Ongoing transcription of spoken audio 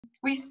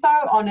We're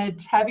so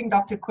honored having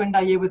Dr.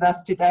 Kwinda here with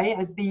us today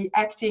as the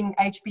acting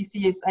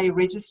HPCSA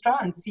Registrar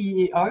and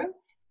CEO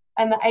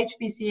and the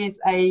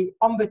HPCSA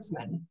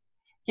Ombudsman.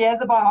 He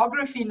has a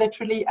biography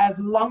literally as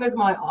long as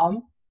my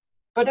arm,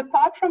 but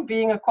apart from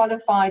being a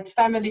qualified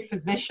family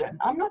physician,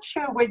 I'm not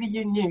sure whether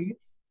you knew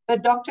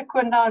that Dr.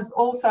 Kwinda is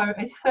also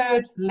a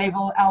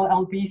third-level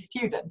LLB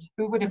student.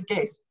 Who would have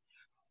guessed?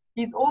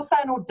 He's also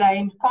an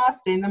ordained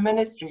pastor in the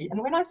ministry,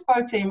 and when I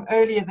spoke to him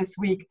earlier this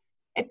week,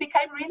 it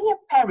became really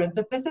apparent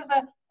that this is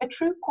a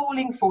true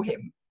calling for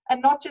him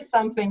and not just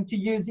something, to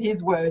use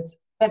his words,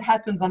 that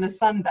happens on a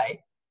Sunday.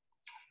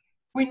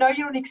 We know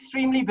you're an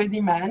extremely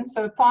busy man,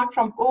 so apart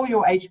from all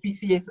your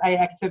HPCSA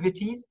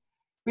activities,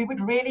 we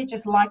would really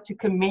just like to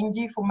commend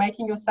you for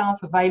making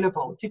yourself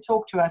available to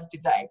talk to us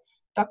today.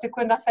 Dr.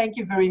 Kwinda, thank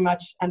you very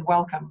much and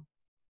welcome.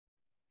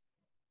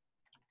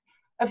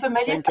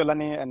 Thank you,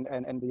 Lani,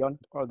 and beyond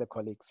all the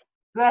colleagues.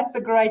 That's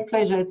a great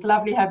pleasure. It's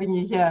lovely having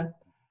you here.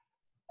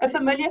 A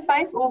familiar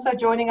face also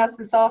joining us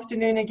this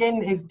afternoon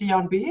again is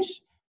Deon Buhrs,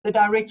 the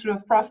Director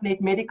of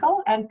ProfNet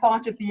Medical and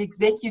part of the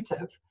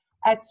executive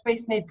at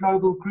HPCSA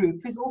Global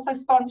Group, who's also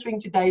sponsoring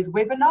today's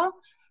webinar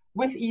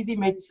with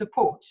EZMed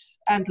support.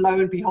 And lo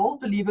and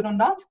behold, believe it or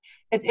not,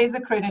 it is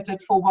accredited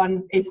for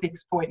one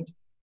ethics point.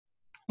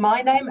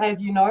 My name,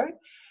 as you know,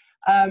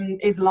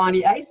 is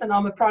Lani Uys, and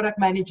I'm a product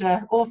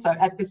manager also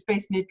at the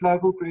HPCSA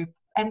Global Group.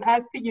 And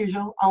as per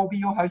usual, I'll be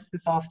your host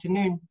this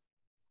afternoon.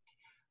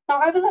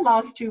 Now, over the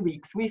last 2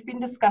 weeks, we've been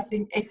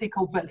discussing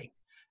ethical billing,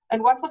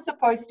 and what was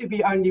supposed to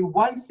be only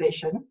one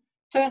session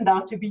turned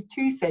out to be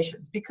 2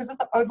 sessions because of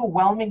the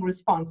overwhelming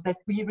response that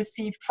we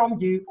received from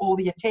you, all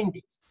the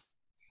attendees.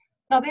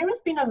 Now, there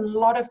has been a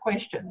lot of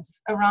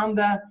questions around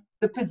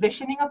the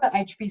positioning of the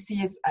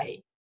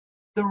HPCSA,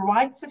 the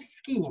rights of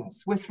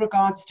schemes with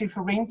regards to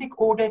forensic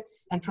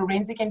audits and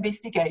forensic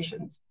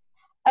investigations,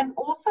 and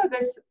also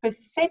this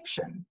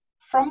perception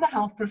from the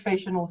health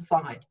professional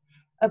side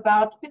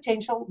about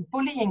potential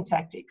bullying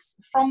tactics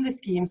from the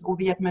schemes or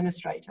the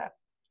administrator.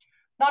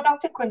 Now,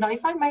 Dr. Kwinda,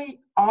 if I may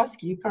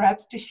ask you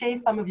perhaps to share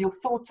some of your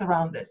thoughts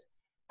around this,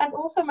 and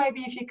also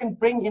maybe if you can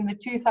bring in the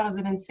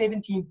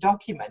 2017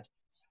 document,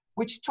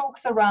 which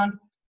talks around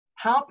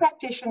how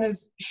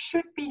practitioners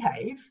should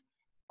behave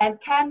and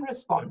can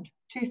respond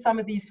to some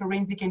of these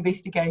forensic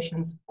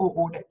investigations or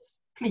audits.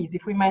 Please,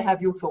 if we may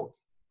have your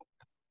thoughts.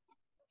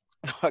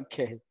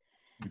 Okay.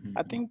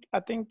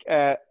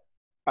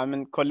 I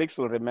mean, colleagues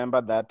will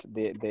remember that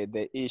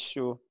the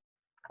issue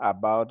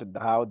about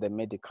how the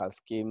medical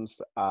schemes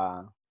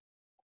are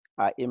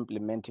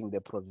implementing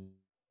the provisions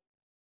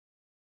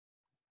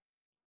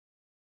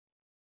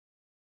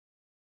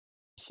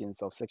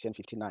of Section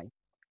 59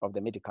 of the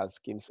Medical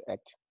Schemes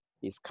Act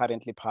is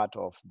currently part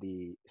of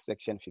the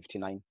Section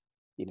 59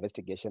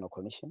 Investigation or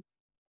Commission,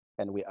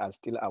 and we are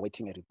still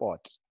awaiting a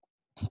report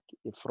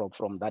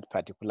from that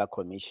particular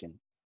commission.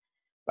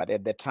 But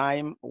at the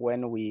time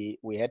when we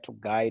had to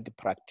guide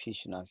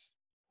practitioners,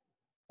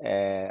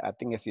 I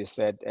think as you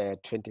said,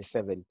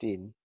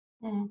 2017,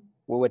 we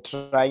were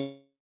trying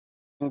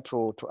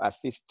to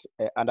assist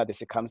under the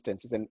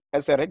circumstances. And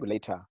as a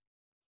regulator,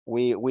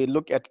 we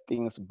look at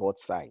things both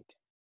sides.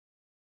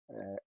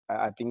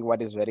 I think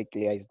what is very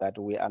clear is that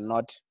we are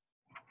not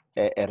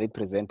a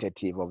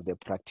representative of the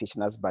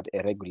practitioners, but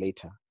a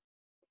regulator.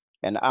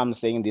 And I'm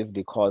saying this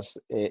because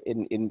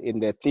in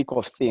the thick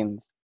of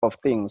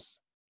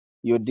things,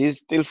 you do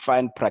still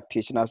find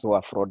practitioners who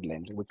are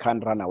fraudulent. We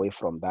can't run away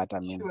from that. I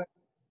mean, sure.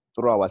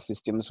 Through our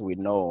systems, we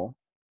know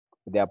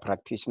there are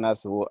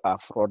practitioners who are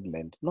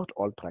fraudulent. Not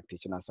all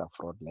practitioners are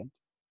fraudulent.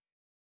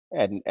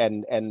 And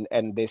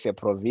there's a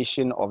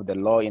provision of the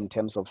law in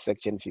terms of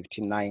Section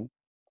 59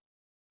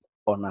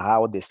 on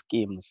how the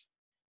schemes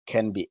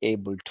can be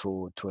able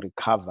to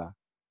recover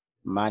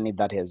money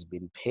that has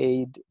been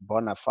paid,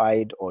 bona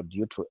fide, or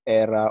due to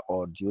error,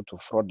 or due to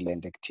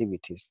fraudulent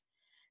activities.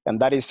 And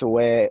that is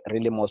where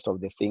really most of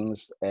the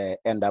things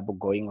end up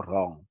going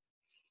wrong.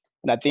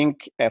 And I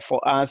think for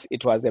us,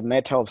 it was a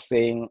matter of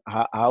saying,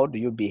 how do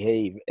you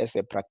behave as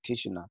a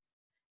practitioner?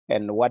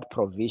 And what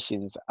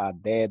provisions are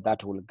there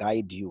that will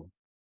guide you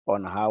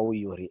on how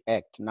you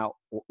react? Now,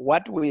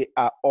 what we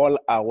are all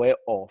aware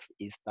of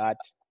is that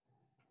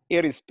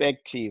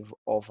irrespective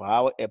of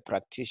how a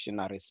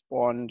practitioner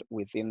responds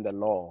within the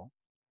law,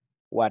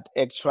 what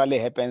actually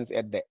happens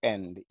at the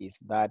end is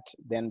that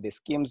then the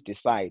schemes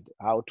decide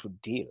how to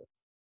deal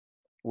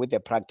with the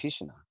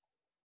practitioner.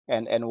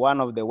 And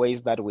one of the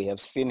ways that we have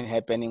seen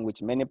happening,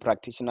 which many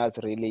practitioners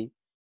really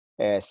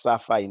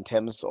suffer in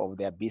terms of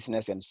their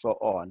business and so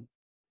on,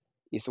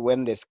 is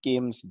when the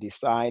schemes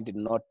decide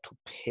not to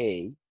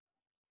pay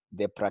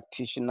the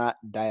practitioner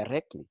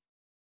directly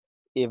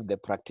if the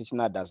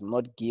practitioner does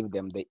not give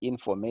them the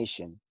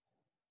information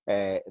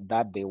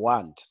that they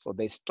want. So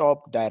they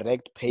stop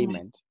direct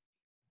payment.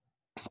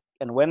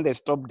 And when they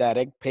stop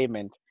direct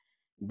payment,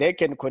 they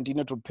can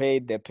continue to pay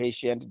the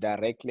patient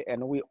directly.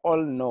 And we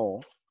all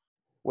know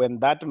when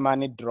that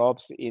money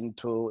drops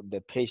into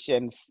the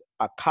patient's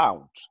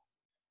account,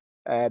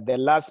 the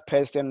last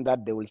person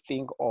that they will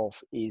think of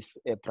is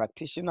a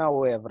practitioner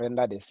who have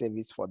rendered a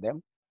service for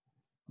them.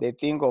 They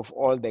think of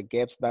all the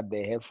gaps that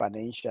they have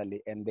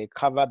financially, and they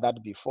cover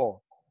that before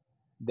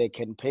they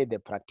can pay the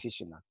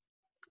practitioner.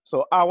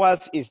 So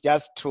ours is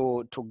just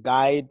to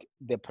guide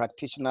the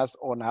practitioners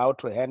on how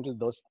to handle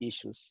those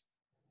issues.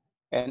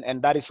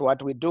 And that is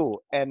what we do.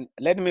 And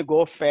let me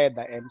go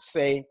further and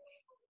say,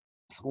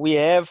 we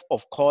have,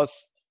 of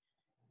course,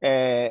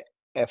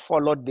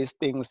 followed these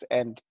things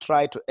and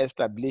try to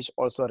establish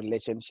also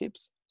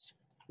relationships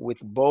with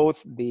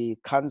both the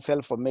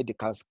Council for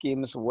Medical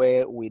Schemes,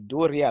 where we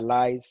do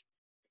realize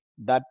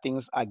that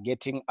things are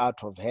getting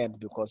out of hand,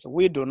 because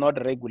we do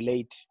not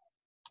regulate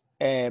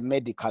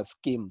medical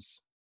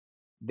schemes.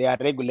 They are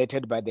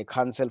regulated by the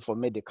Council for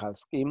Medical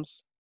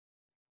Schemes.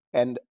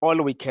 And all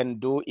we can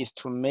do is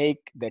to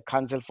make the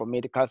Council for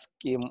Medical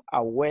Scheme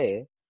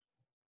aware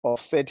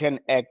of certain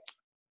acts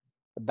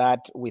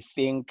that we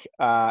think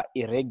are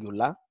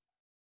irregular,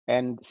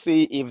 and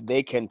see if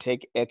they can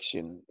take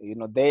action. You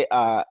know, they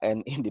are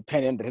an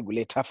independent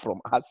regulator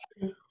from us.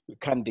 We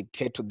can't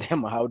dictate to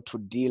them how to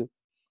deal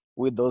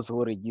with those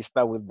who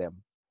register with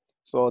them.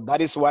 So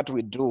that is what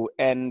we do.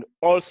 And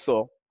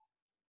also,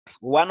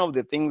 one of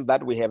the things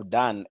that we have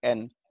done,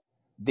 and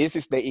this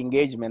is the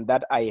engagement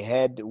that I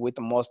had with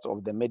most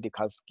of the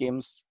medical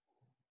schemes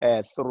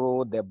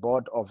through the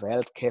Board of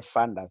Healthcare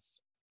Funders,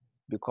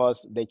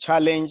 because the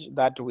challenge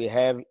that we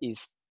have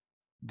is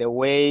the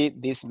way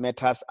these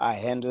matters are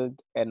handled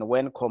and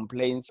when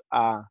complaints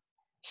are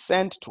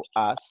sent to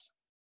us.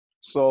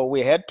 So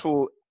we had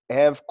to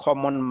have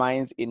common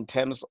minds in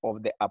terms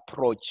of the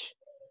approach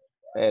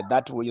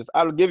that we use.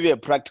 I'll give you a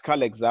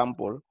practical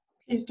example.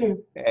 Please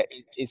do.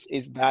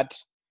 Is that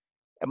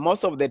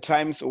most of the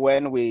times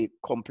when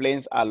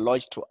complaints are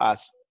lodged to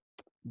us,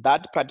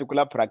 that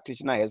particular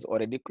practitioner has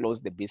already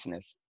closed the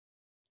business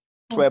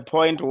to a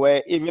point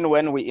where even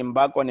when we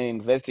embark on an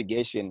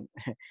investigation,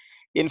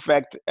 in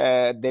fact,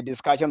 the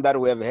discussion that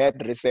we have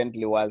had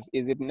recently was,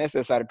 is it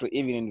necessary to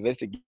even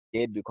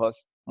investigate?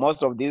 Because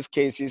most of these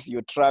cases,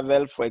 you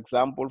travel, for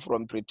example,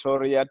 from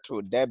Pretoria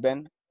to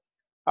Durban.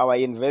 Our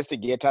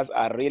investigators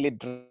are really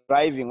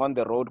driving on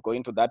the road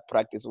going to that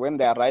practice. When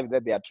they arrive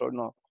there, they are told,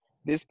 no,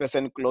 this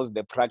person closed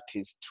the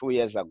practice 2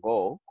 years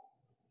ago.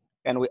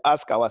 And we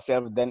ask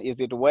ourselves then,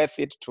 is it worth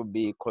it to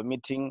be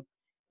committing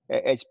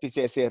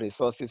HPCSA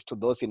resources to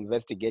those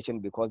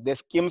investigations? Because the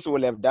schemes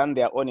will have done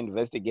their own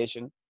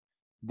investigation.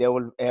 They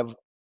will have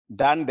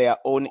done their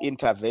own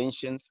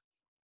interventions.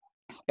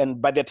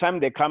 And by the time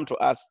they come to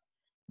us,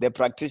 the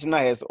practitioner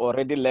has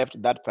already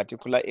left that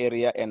particular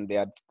area and they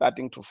are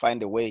starting to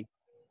find a way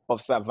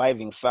of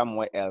surviving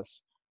somewhere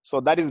else. So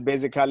that is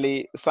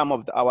basically some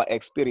of our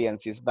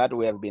experiences that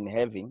we have been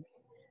having.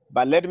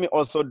 But let me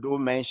also do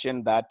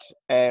mention that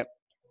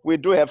we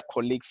do have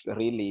colleagues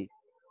really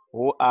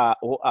who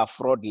are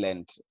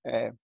fraudulent.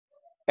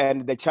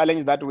 And the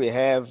challenge that we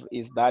have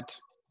is that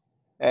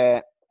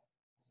let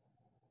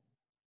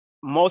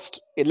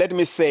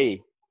me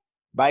say,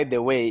 by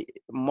the way,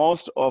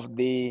 most of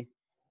the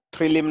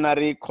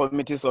preliminary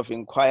committees of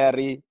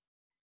inquiry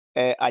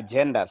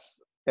agendas,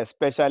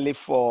 especially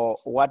for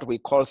what we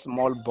call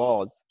small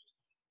boards,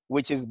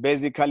 which is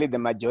basically the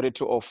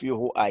majority of you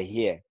who are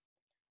here,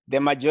 the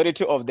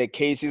majority of the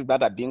cases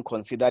that are being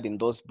considered in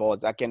those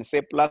boards, I can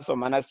say plus or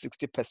minus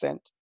 60%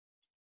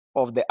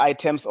 of the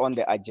items on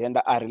the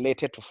agenda are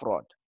related to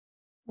fraud.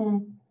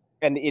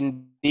 And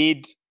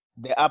indeed,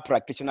 there are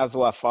practitioners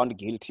who are found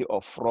guilty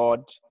of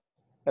fraud.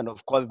 And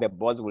of course, the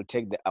boards will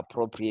take the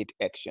appropriate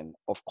action.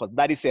 Of course,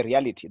 that is a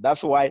reality.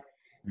 That's why,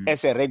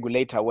 as a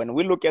regulator, when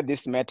we look at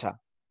this matter,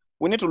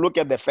 we need to look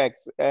at the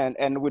facts.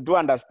 And we do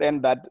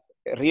understand that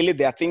really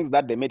there are things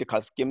that the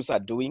medical schemes are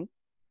doing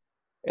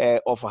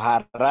of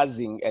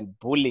harassing and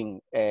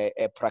bullying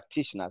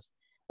practitioners.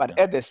 But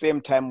at the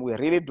same time, we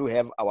really do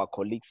have our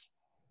colleagues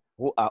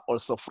who are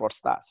also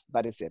fraudsters.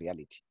 That is a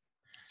reality.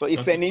 So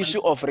it's an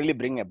issue of really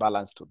bringing a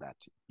balance to that.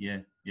 Yeah.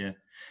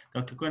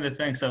 Dr. Kwinda,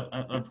 thanks.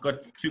 I've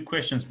got 2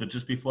 questions, but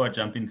just before I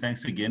jump in,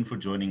 thanks again for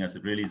joining us.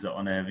 It really is an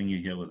honor having you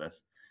here with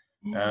us.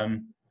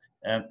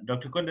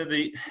 Dr.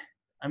 Kwinda,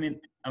 I'm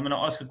going to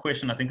ask a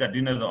question. I think I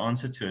do know the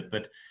answer to it,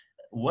 but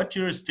what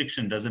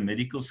jurisdiction does a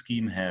medical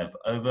scheme have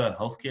over a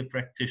healthcare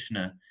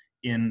practitioner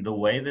in the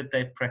way that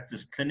they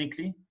practice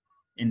clinically,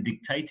 in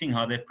dictating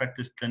how they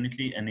practice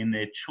clinically, and in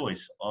their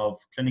choice of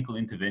clinical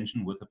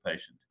intervention with a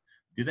patient?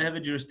 Do they have a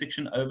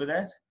jurisdiction over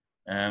that?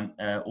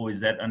 Or is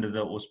that under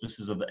the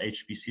auspices of the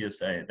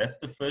HPCSA? That's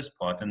the first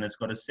part. And it's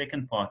got a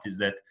second part, is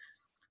that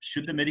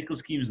should the medical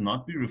schemes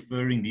not be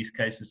referring these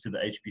cases to the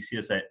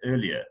HPCSA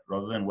earlier,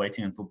 rather than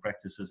waiting until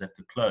practices have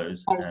to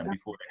close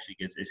before it actually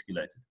gets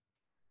escalated?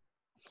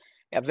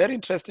 A very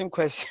interesting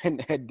question,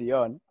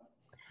 Deon.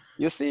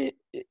 You see,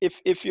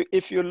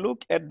 if you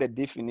look at the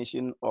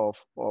definition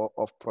of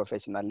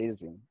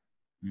professionalism,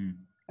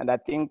 and I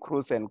think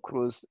Cruz and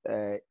Cruz,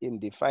 in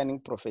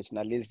defining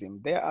professionalism,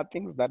 there are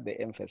things that they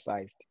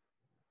emphasized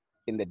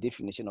in the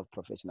definition of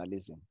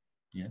professionalism.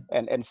 Yeah.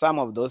 And some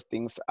of those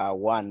things are,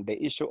 one,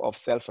 the issue of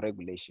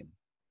self-regulation.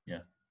 Yeah.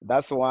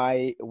 That's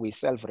why we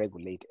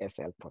self-regulate as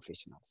health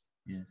professionals.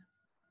 Yes.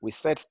 We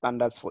set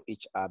standards for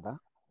each other.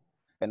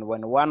 And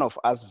when one of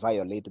us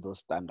violates those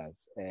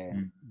standards,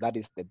 that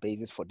is the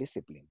basis for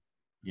discipline.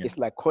 Yeah. It's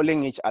like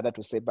calling each other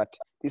to say, but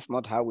this is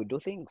not how we do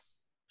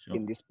things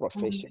in this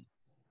profession.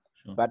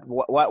 Sure. But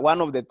one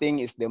of the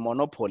things is the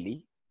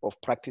monopoly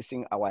of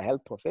practicing our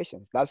health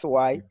professions. That's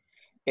why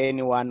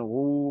anyone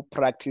who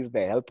practices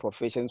the health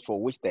professions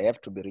for which they have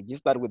to be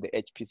registered with the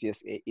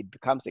HPCSA, it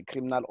becomes a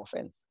criminal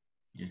offense.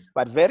 Yes.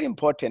 But very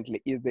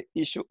importantly is the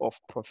issue of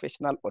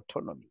professional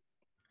autonomy.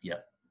 Yeah.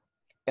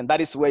 And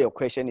that is where your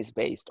question is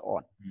based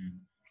on.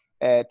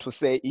 To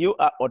say you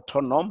are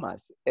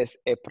autonomous as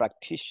a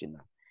practitioner.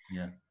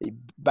 Yeah.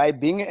 By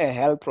being a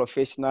health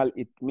professional,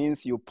 it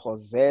means you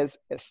possess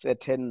a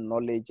certain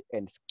knowledge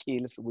and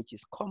skills which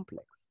is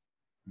complex,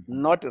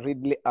 not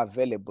readily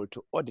available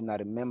to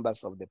ordinary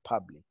members of the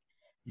public.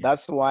 Yeah.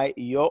 That's why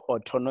your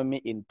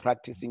autonomy in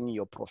practicing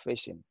your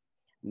profession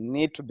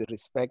needs to be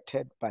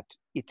respected, but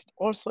it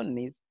also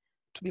needs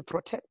to be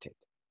protected.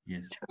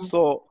 Yes.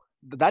 So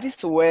that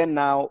is where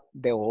now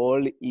the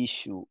whole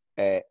issue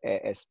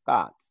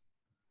starts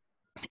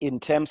in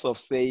terms of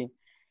saying,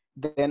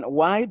 then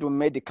why do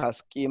medical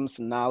schemes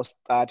now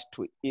start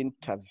to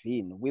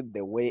intervene with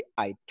the way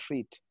I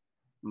treat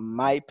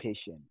my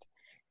patient?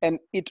 And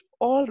it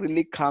all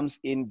really comes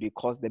in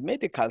because the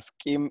medical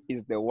scheme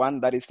is the one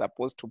that is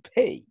supposed to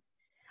pay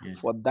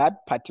for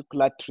that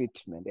particular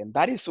treatment. And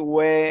that is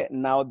where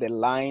now the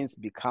lines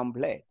become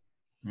blurred.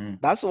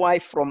 That's why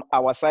from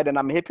our side, and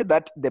I'm happy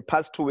that the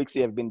past 2 weeks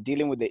you have been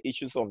dealing with the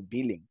issues of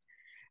billing.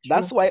 Sure.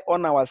 That's why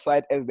on our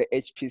side as the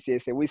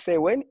HPCSA, we say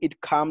when it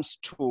comes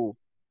to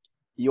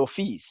your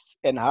fees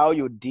and how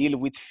you deal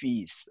with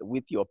fees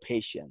with your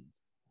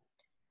patients,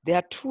 there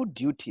are two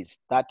duties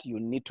that you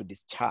need to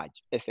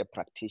discharge as a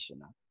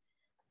practitioner.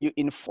 You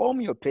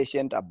inform your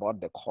patient about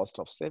the cost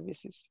of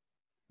services,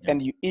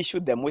 and you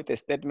issue them with a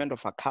statement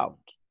of account.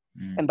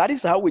 And that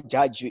is how we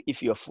judge you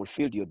if you have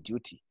fulfilled your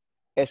duty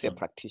as a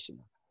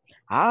practitioner.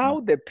 How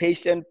the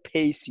patient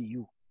pays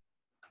you,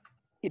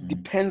 it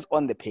depends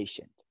on the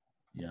patient.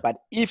 But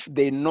if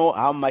they know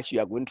how much you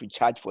are going to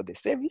charge for the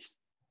service,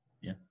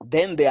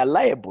 then they are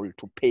liable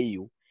to pay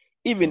you,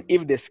 even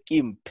if the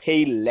scheme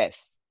pay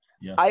less.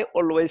 I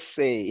always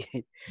say,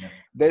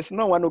 there's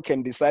no one who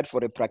can decide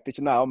for a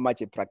practitioner how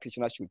much a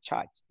practitioner should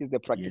charge. It's the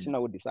practitioner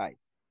who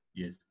decides.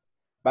 Yes.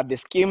 But the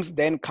schemes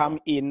then come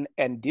in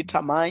and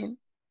determine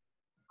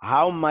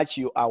how much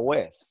you are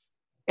worth.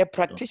 A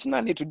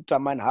practitioner needs to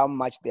determine how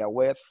much they are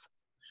worth.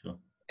 Sure.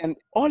 And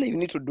all you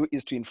need to do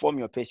is to inform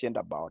your patient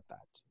about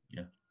that.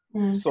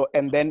 Yeah. So,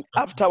 and then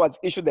afterwards,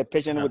 issue the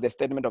patient with a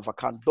statement of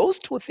account. Those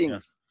two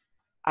things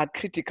are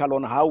critical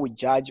on how we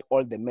judge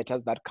all the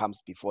matters that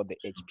comes before the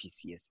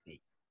HPCSA.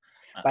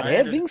 But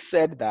having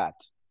said that,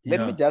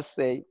 let me just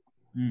say,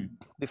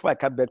 before I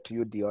come back to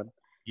you, Deon,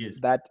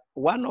 that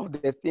one of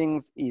the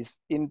things is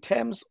in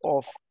terms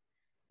of,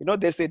 you know,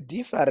 there's a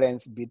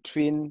difference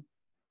between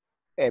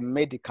a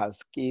medical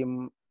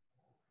scheme,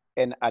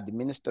 an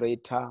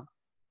administrator,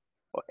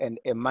 and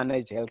a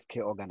managed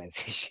healthcare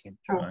organization.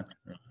 Right.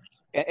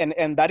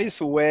 And that is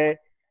where,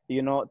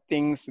 you know,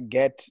 things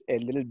get a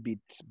little bit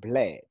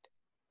blurred.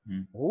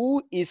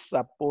 Who is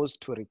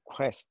supposed to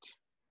request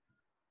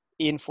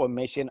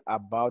information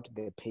about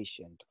the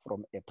patient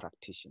from a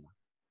practitioner?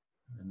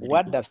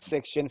 What does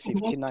Section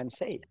 59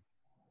 say?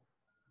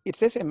 It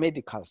says a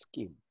medical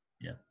scheme.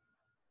 Yeah.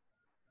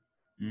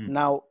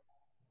 Now,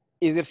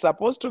 is it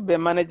supposed to be a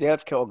managed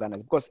healthcare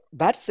organization? Because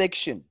that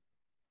section,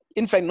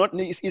 in fact,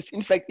 is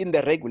in fact in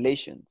the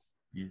regulations.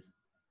 Yes.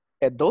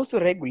 And those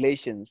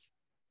regulations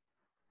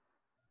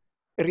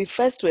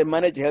refers to a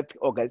managed health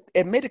organization.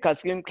 A medical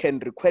scheme can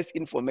request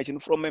information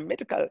from a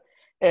managed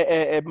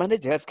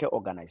healthcare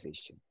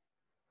organization.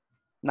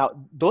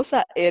 Now, those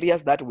are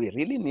areas that we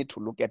really need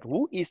to look at.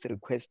 Who is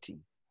requesting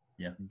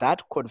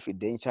that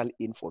confidential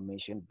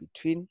information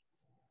between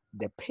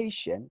the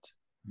patient,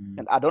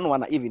 and I don't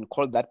want to even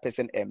call that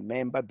person a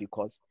member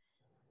because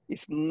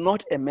it's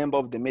not a member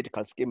of the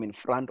medical scheme in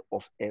front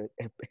of a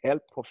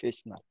health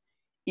professional.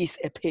 It's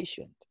a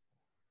patient.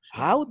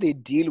 Sure. How they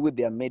deal with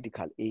their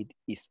medical aid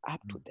is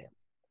up to them.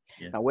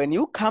 Yeah. Now, when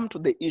you come to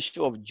the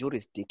issue of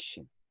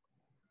jurisdiction,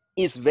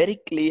 it's very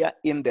clear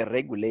in the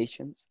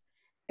regulations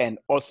and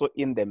also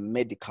in the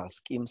Medical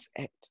Schemes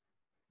Act.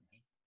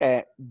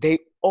 They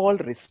all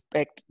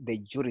respect the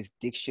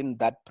jurisdiction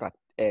that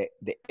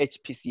the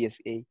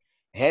HPCSA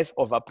has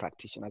over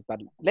practitioners.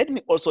 But let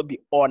me also be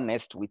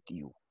honest with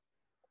you.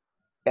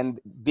 And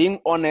being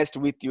honest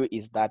with you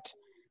is that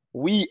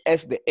we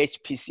as the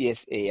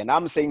HPCSA, and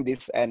I'm saying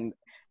this, and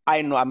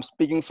I know I'm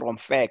speaking from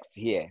facts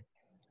here,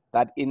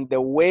 that in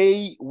the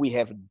way we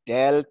have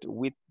dealt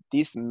with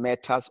these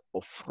matters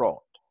of fraud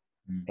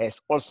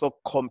has also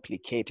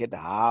complicated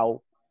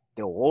how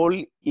the whole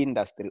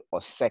industry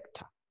or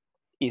sector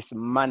is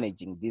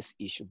managing this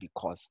issue.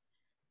 Because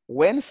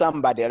when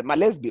somebody,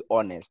 let's be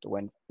honest,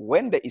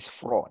 when there is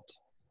fraud,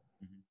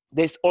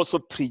 there's also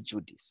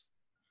prejudice.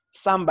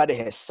 Somebody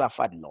has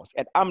suffered loss.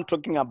 And I'm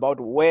talking about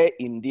where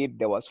indeed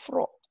there was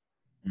fraud.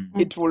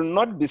 It will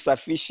not be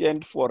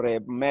sufficient for a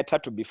matter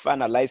to be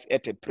finalized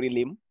at a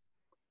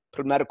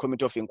preliminary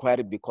committee of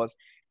inquiry, because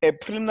a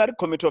preliminary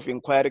committee of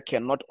inquiry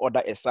cannot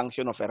order a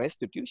sanction of a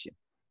restitution.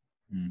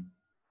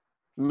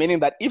 Meaning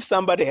that if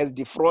somebody has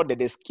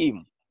defrauded a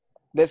scheme,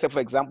 let's say, for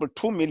example,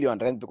 2 million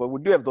rand, because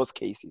we do have those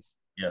cases,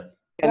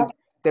 and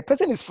the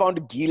person is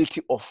found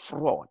guilty of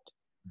fraud,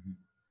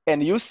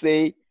 and you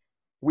say,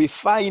 we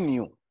fine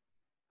you,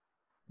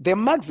 the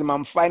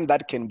maximum fine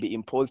that can be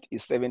imposed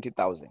is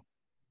 70,000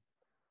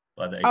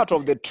 out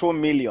of the 2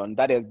 million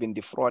that has been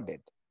defrauded.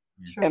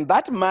 And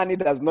that money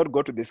does not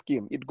go to the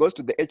scheme. It goes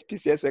to the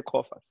HPCSA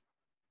coffers.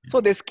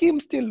 So the scheme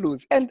still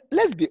lose. And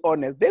let's be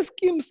honest, the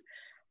schemes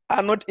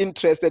are not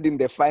interested in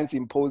the fines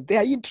imposed. They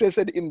are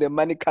interested in the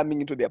money coming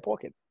into their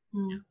pockets.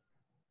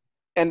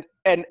 And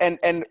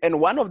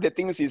one of the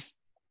things is,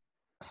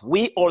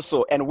 we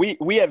also, and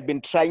we have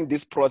been trying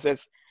this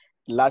process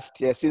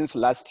since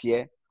last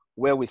year,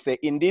 where we say,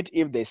 indeed,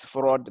 if there's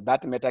fraud,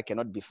 that matter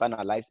cannot be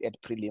finalized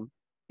at prelim.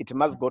 It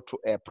must go to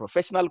a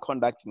professional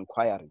conduct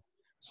inquiry,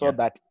 so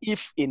that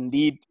if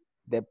indeed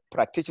the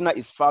practitioner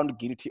is found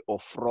guilty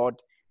of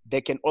fraud, they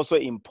can also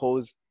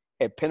impose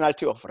a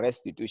penalty of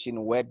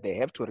restitution where they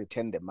have to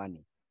return the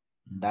money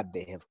that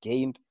they have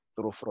gained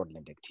through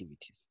fraudulent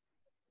activities.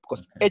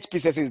 Because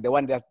HPCSA is the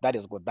one that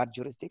has got that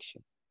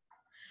jurisdiction.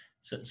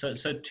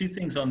 So two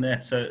things on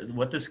that. So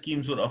what the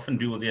schemes would often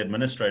do, with the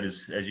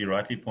administrators, as you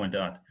rightly point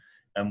out,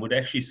 would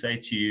actually say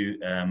to you,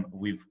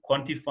 we've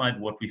quantified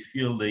what we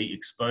feel the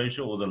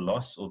exposure or the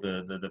loss or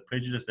the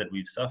prejudice that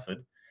we've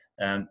suffered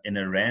in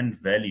a rand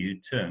value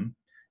term.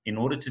 In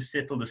order to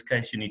settle this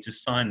case, you need to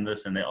sign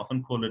this, and they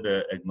often call it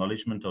an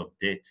acknowledgement of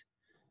debt.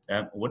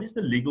 What is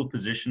the legal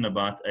position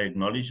about an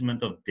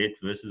acknowledgement of debt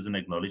versus an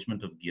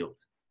acknowledgement of guilt?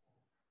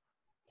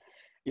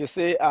 You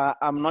see,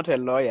 I'm not a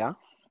lawyer.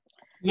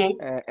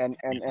 And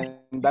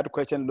that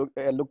question look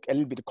a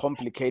little bit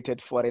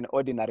complicated for an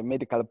ordinary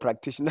medical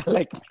practitioner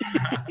like me.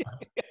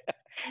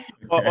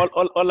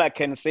 All I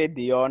can say,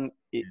 Deon,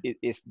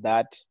 is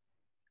that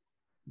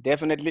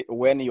definitely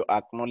when you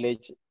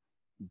acknowledge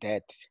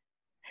debt,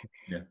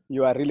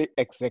 you are really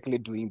exactly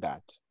doing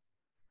that.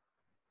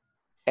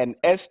 And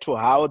as to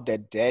how the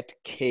debt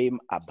came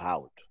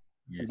about,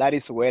 that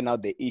is where now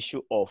the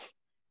issue of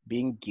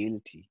being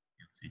guilty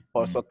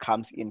also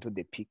comes into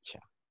the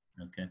picture.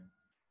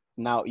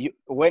 Now,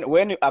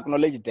 when you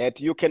acknowledge debt,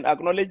 you can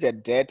acknowledge a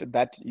debt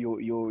that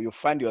you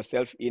find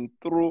yourself in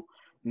through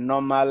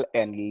normal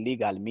and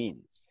legal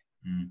means.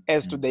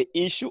 As to the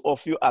issue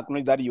of you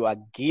acknowledge that you are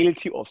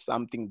guilty of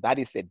something, that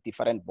is a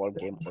different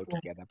ballgame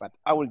altogether. But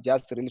I will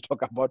just really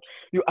talk about,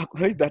 you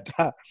acknowledge that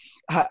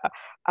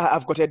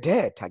I've got a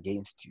debt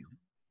against you,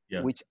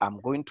 which I'm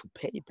going to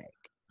pay back.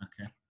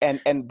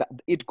 And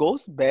it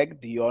goes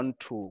back beyond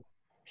to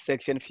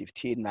Section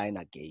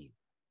 15(9) again.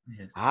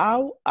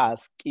 How are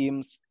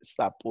schemes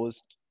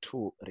supposed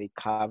to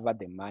recover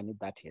the money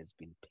that has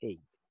been paid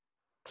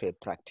to a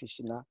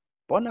practitioner,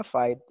 bona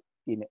fide,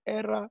 in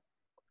error,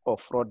 or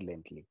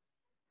fraudulently?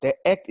 The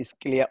Act is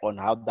clear on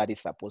how that is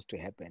supposed to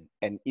happen.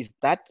 And is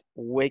that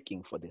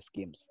working for the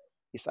schemes?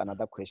 Is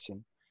another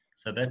question.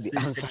 So that's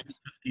the Section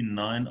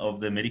 59 of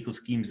the Medical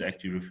Schemes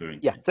Act you're referring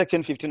to? Yeah,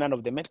 Section 59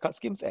 of the Medical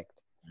Schemes Act.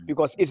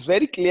 Because it's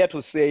very clear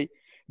to say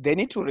they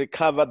need to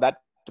recover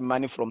that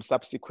money from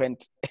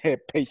subsequent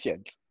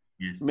patients.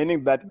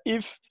 Meaning that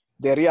if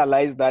they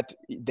realize that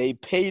they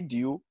paid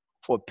you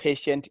for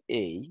patient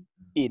A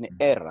in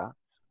error,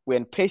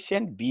 when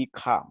patient B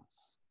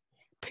comes,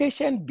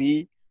 patient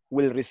B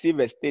will receive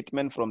a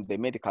statement from the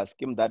medical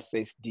scheme that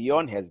says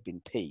Deon has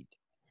been paid.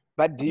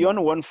 But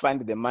Deon won't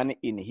find the money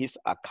in his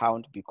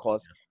account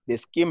because the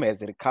scheme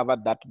has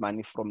recovered that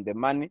money from the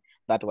money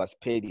that was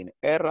paid in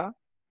error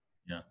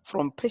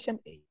from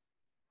patient A.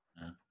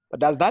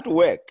 But does that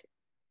work?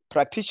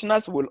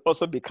 Practitioners will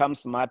also become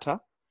smarter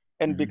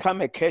and become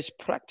a cash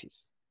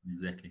practice.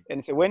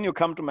 And so when you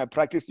come to my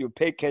practice, you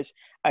pay cash,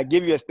 I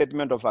give you a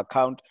statement of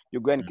account, you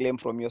go and claim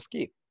from your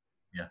scheme.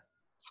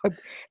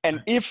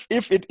 And if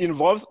it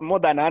involves more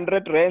than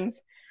 100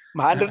 rands,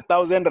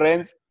 100,000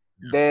 rands,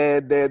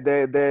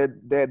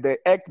 the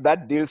act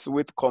that deals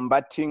with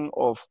combating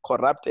of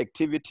corrupt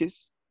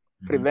activities,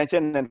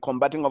 Prevention and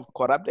Combating of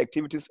Corrupt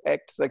Activities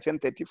Act, Section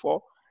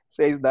 34,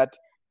 says that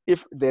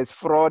if there's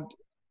fraud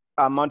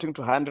amounting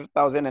to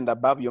 100,000 and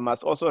above, you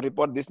must also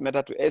report this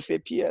matter to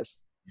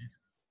SAPS.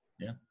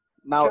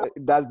 Now,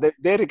 does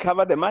they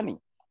recover the money?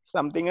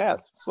 Something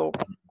else. So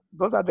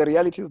those are the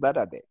realities that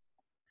are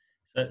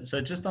there. So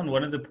just on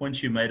one of the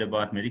points you made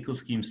about medical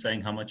schemes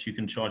saying how much you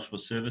can charge for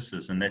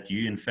services, and that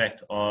you in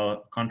fact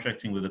are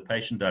contracting with the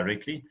patient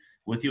directly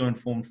with your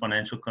informed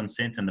financial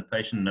consent, and the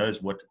patient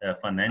knows what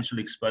financial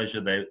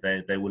exposure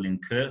they will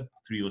incur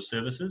through your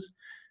services,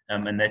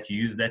 and that you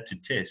use that to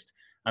test.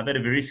 I've had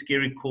a very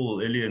scary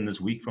call earlier in this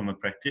week from a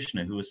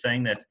practitioner who was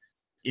saying that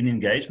in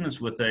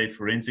engagements with a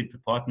forensic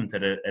department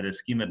at a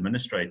scheme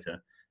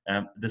administrator,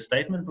 the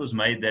statement was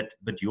made that,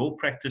 but your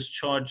practice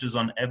charges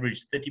on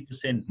average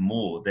 30%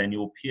 more than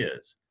your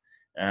peers,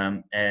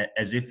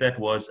 as if that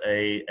was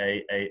a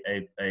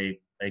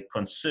a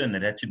concern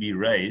that had to be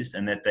raised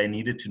and that they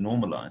needed to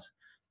normalize.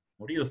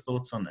 What are your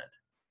thoughts on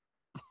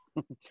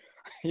that?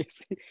 You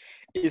see,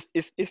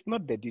 it's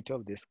not the duty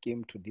of the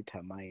scheme to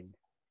determine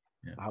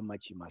how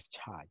much you must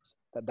charge.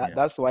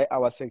 That's why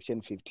our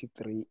section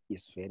 53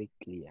 is very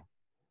clear.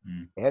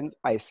 And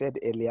I said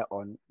earlier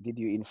on, did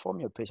you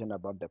inform your patient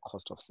about the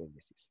cost of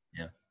services?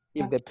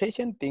 If the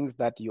patient thinks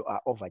that you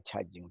are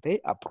overcharging, they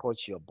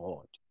approach your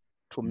board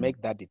to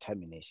make that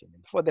determination.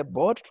 And for the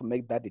board to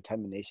make that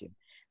determination,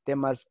 they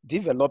must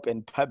develop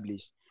and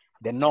publish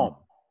the norm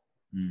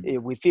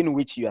within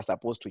which you are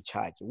supposed to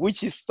charge,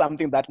 which is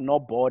something that no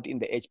board in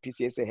the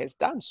HPCSA has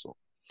done so.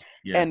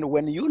 And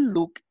when you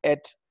look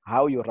at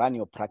how you run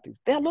your practice,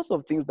 there are lots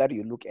of things that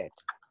you look at.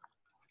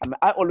 I mean,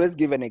 I always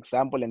give an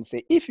example and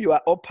say, if you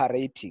are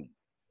operating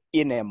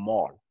in a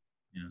mall,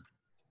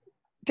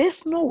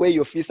 there's no way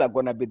your fees are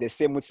going to be the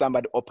same with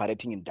somebody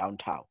operating in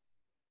downtown.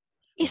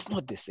 It's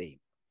not the same.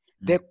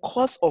 The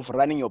cost of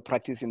running your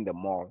practice in the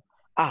mall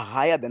are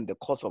higher than the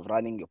cost of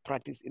running your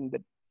practice in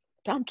the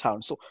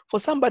downtown. So for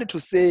somebody to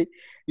say,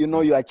 you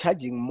know, you are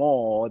charging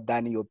more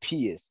than your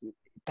peers,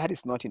 that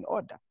is not in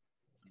order.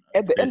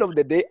 At the end of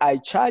the day, I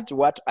charge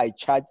what I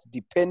charge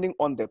depending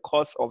on the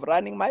cost of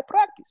running my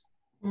practice.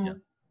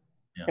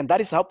 And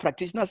that is how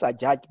practitioners are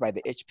judged by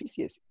the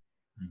HPCSA.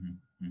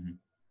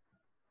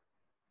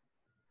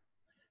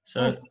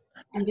 So,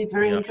 indeed,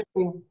 very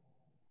interesting.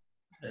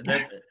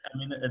 I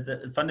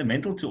mean,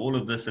 fundamental to all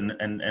of this,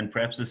 and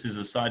perhaps this is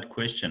a side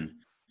question,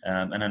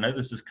 and I know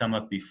this has come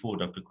up before,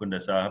 Dr.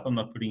 Kwinda, so I hope I'm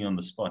not putting you on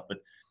the spot, but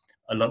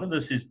a lot of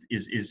this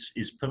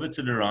is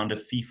pivoted around a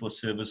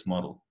fee-for-service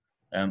model,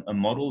 a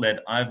model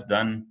that I've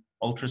done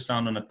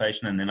ultrasound on a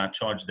patient and then I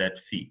charge that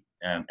fee,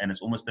 and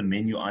it's almost a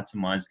menu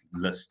itemized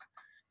list.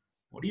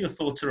 What are your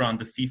thoughts around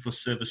the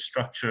fee-for-service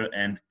structure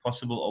and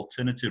possible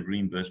alternative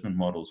reimbursement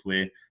models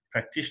where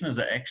practitioners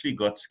have actually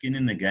got skin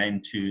in the game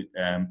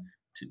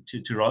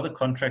to rather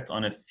contract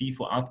on a fee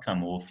for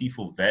outcome or fee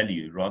for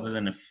value rather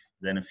than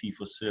a fee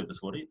for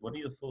service? What are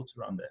your thoughts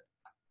around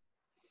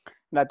that?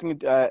 And I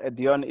think,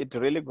 Deon, it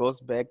really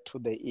goes back to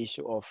the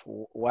issue of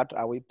what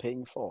are we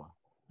paying for?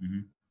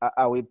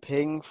 Are we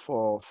paying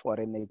for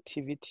an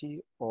activity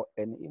or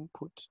an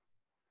input?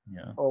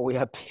 Or we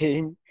are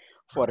paying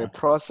for a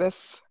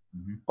process?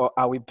 Or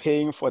are we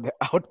paying for the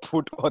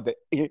output or the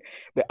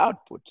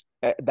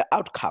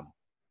outcome?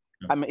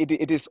 I mean,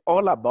 it is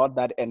all about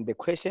that. And the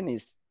question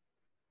is,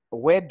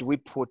 where do we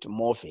put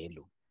more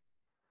value?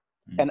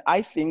 And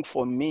I think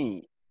for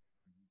me,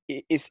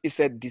 it's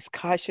a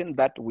discussion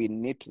that we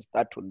need to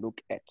start to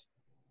look at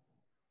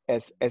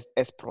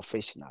as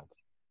professionals,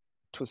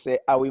 to say,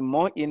 are we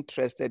more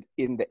interested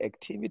in the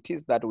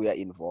activities that we are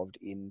involved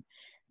in,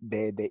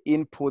 the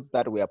inputs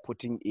that we are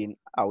putting in?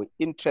 Are we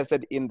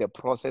interested in the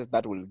process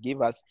that will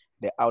give us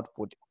the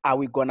output? Are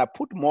we gonna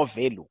put more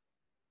value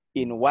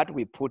in what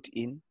we put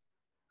in,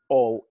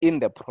 or in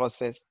the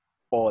process,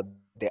 or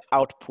the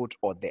output,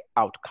 or the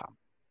outcome?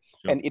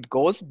 And it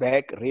goes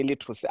back really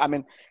to say, I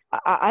mean,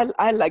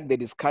 I like the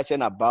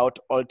discussion about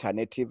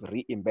alternative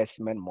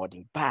reinvestment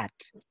model, but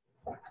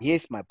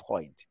here's my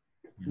point.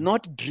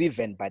 Not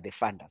driven by the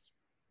funders,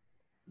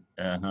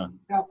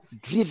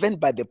 driven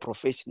by the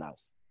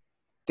professionals.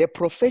 The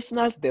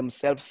professionals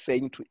themselves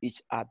saying to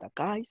each other,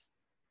 guys,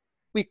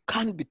 we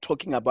can't be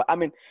talking about, I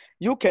mean,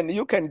 you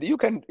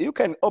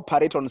can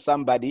operate on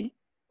somebody,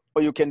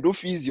 or you can do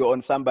physio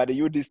on somebody,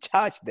 you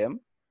discharge them,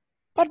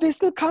 but they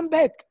still come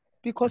back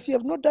because you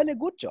have not done a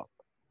good job.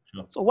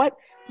 So what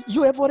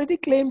you have already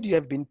claimed you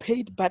have been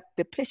paid, but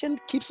the patient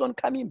keeps on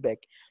coming back.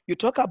 You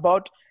talk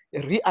about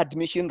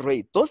readmission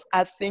rate. Those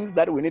are things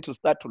that we need to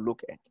start to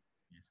look at.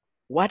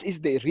 What is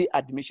the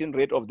readmission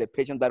rate of the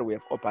patient that we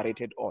have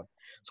operated on?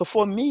 So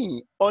for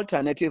me,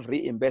 alternative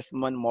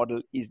reimbursement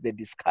model is the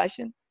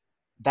discussion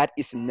that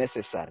is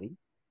necessary,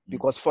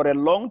 because for a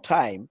long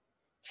time,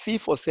 fee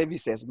for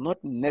services not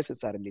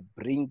necessarily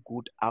bring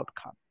good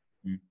outcomes.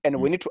 And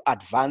we need to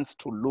advance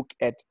to look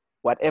at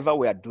whatever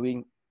we are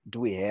doing, do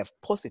we have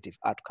positive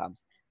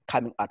outcomes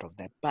coming out of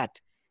that? But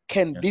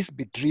can this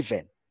be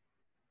driven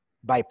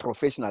by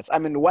professionals? I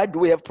mean, why do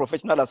we have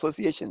professional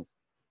associations?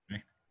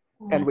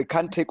 And we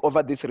can't take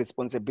over this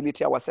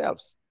responsibility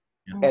ourselves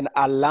and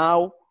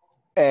allow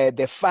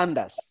the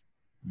funders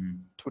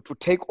to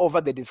take over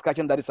the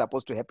discussion that is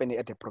supposed to happen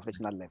at a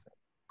professional level.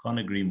 Can't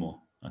agree more.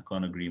 I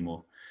can't agree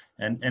more.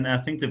 And I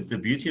think the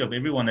beauty of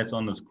everyone that's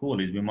on this call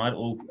is we might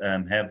all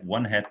have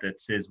one hat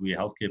that says we're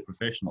healthcare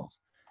professionals,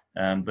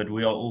 but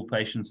we are all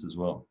patients as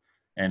well.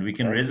 And we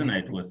can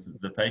resonate with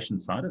the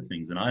patient side of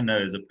things. And I know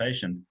as a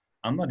patient,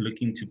 I'm not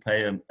looking to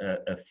pay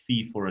a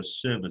fee for a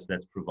service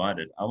that's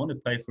provided. I want to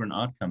pay for an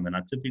outcome. And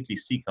I typically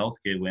seek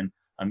healthcare when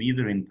I'm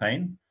either in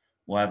pain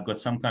or I've got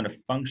some kind of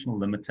functional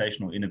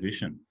limitation or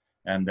inhibition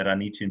that I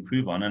need to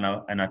improve on.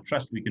 And I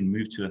trust we can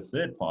move to a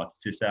third part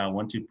to say, I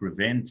want to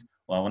prevent,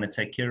 or I want to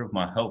take care of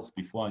my health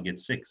before I get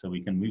sick. So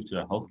we can move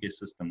to a healthcare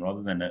system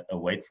rather than a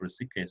wait for a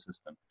sick care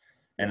system.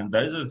 And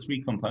those are the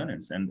three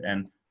components.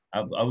 And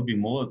I would be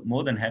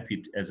more than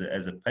happy as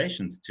a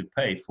patient to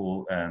pay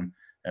for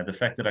the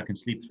fact that I can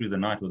sleep through the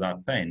night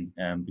without pain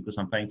because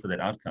I'm paying for that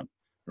outcome,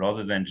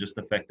 rather than just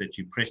the fact that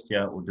you pressed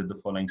here or did the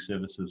following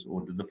services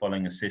or did the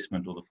following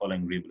assessment or the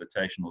following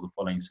rehabilitation or the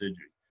following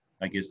surgery.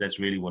 I guess that's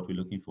really what we're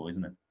looking for,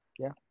 isn't it?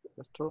 Yeah,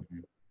 that's true.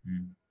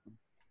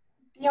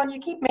 Deon, you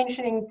keep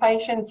mentioning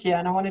patients here,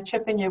 and I want to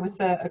chip in here with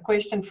a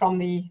question from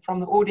the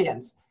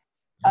audience.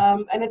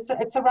 And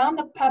it's around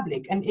the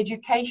public and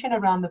education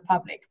around the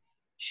public.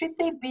 Should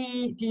there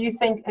be, do you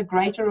think, a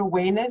greater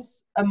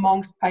awareness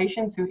amongst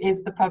patients, who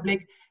is the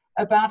public,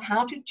 about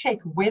how to check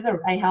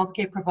whether a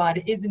healthcare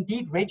provider is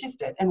indeed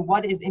registered and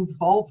what is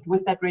involved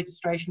with that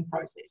registration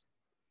process?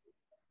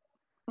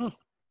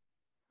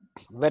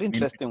 Very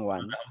interesting one.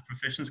 From the Health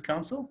Professions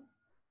Council?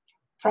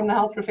 From the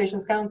Health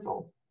Professions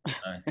Council.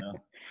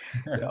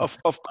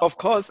 Of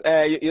course,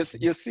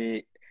 you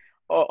see,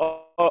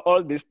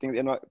 all these things,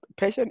 you know,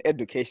 patient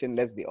education,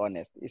 let's be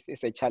honest,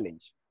 is a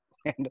challenge.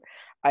 And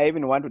I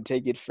even want to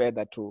take it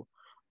further to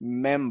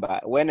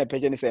member. When a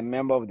patient is a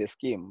member of the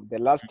scheme, the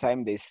last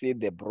time they see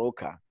the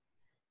broker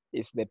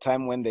is the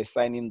time when they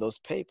sign in those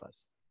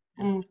papers.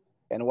 And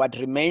what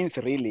remains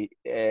really,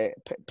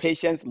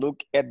 patients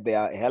look at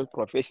their health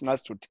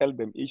professionals to tell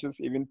them issues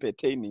even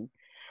pertaining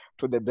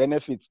to the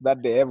benefits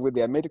that they have with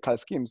their medical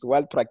schemes,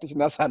 while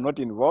practitioners are not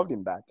involved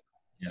in that.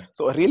 Yeah.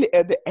 So really,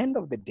 at the end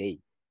of the day,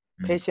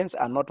 patients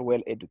are not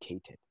well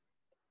educated.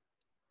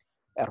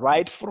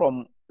 Right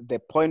from the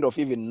point of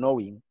even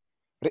knowing,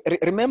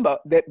 remember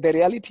that the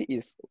reality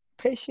is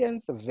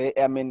patients,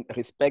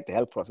 respect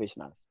health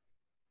professionals.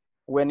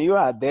 When you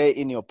are there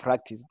in your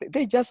practice,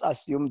 they just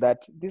assume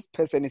that this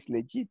person is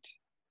legit.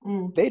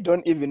 They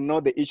don't even know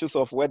the issues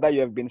of whether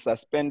you have been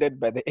suspended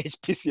by the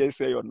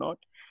HPCSA or not.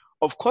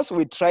 Of course,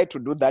 we try to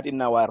do that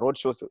in our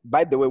roadshows.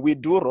 By the way, we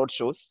do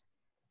roadshows.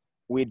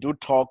 We do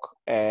talk.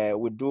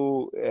 We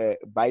do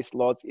buy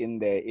slots in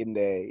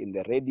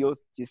the radios,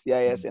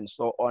 GCIS, and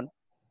so on,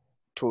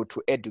 to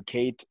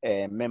educate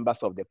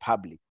members of the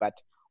public.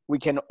 But we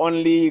can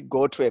only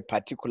go to a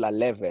particular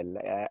level.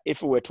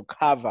 If we were to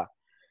cover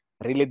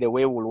really the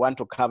way we want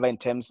to cover in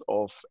terms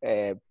of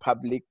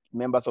public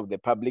members of the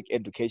public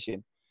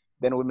education,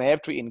 then we may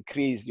have to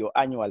increase your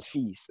annual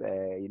fees,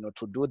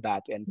 to do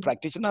that. And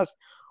practitioners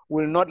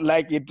will not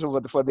like it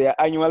for their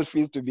annual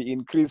fees to be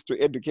increased to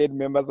educate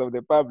members of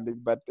the public,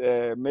 but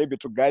maybe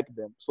to guide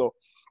them. So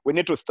we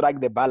need to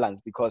strike the balance,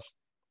 because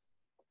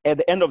at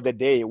the end of the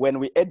day, when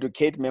we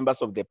educate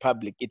members of the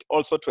public, it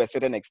also, to a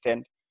certain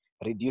extent,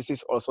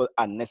 reduces also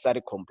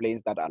unnecessary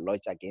complaints that are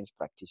lodged against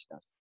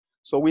practitioners.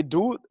 So we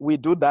do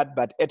that,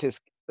 but it is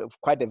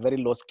quite a very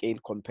low scale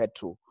compared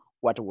to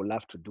what we'll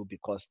have to do,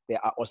 because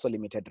there are also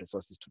limited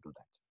resources to do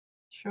that.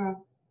 Sure.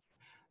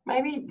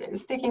 Maybe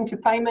sticking to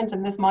payment,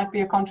 and this might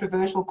be a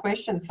controversial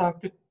question, so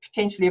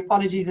potentially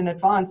apologies in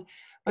advance,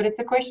 but it's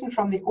a question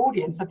from the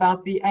audience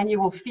about the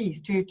annual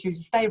fees to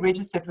stay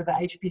registered with the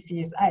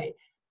HPCSA.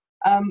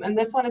 And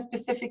this one is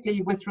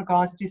specifically with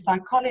regards to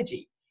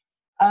psychology.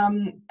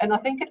 And I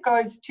think it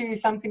goes to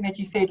something that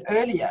you said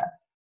earlier.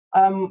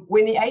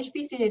 When the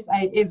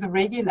HPCSA is a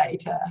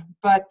regulator,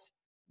 but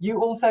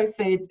you also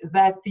said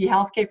that the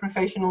healthcare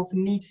professionals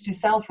needs to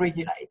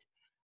self-regulate.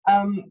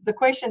 The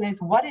question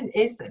is, what in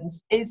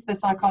essence is the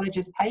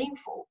psychologist paying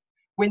for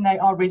when they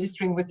are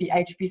registering with the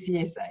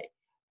HPCSA?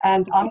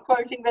 And I'm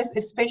quoting this,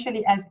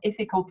 especially as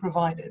ethical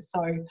providers.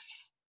 So,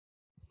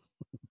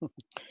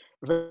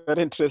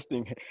 very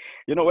interesting.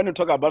 You know, when you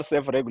talk about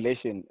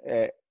self-regulation,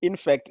 in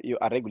fact, you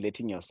are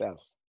regulating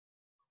yourselves.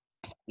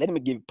 Let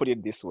me put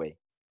it this way.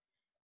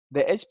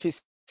 The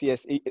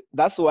HPCSA,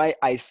 that's why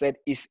I said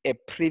it's a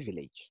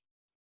privilege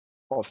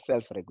of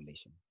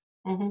self-regulation.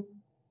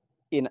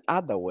 In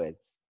other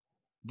words,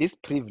 this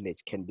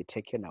privilege can be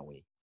taken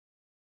away.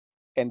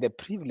 And the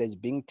privilege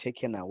being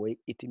taken away,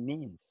 it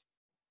means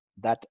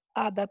that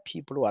other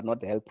people who are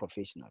not health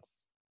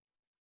professionals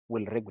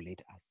will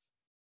regulate us.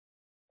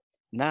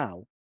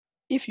 Now,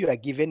 if you are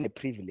given a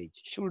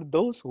privilege, should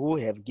those who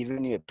have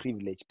given you a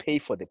privilege pay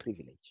for the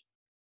privilege?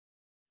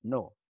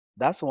 No.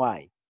 That's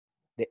why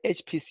the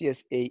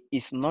HPCSA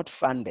is not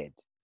funded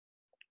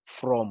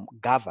from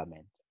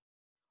government.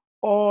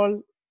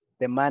 All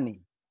the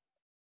money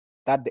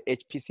that the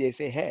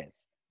HPCSA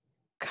has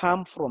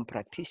come from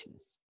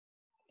practitioners,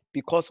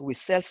 because we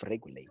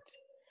self-regulate.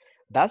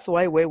 That's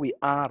why where we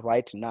are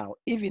right now,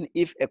 even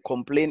if a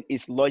complaint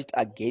is lodged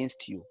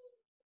against you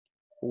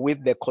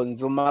with the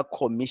Consumer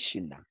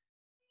Commissioner,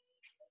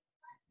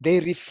 they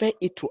refer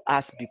it to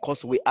us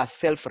because we are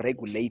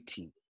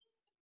self-regulating.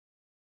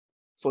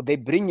 So they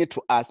bring it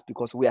to us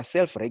because we are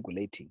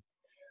self-regulating.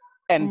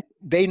 And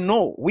they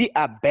know we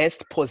are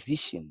best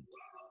positioned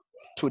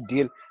to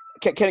deal.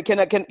 Can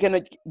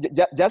I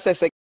just a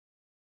second?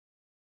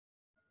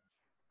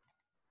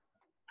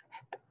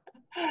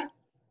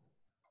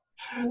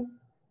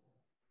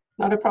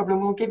 Not a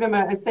problem. We'll give him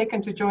a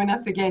second to join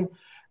us again.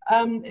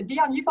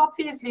 Deon, you've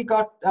obviously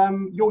got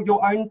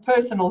your own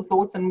personal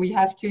thoughts, and we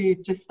have to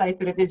just state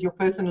that it is your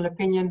personal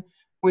opinion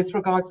with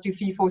regards to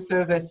fee for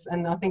service,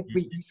 and I think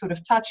we sort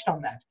of touched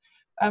on that.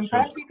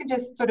 Perhaps you could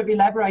just sort of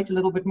elaborate a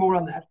little bit more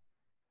on that.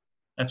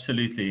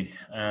 Absolutely.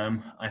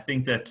 I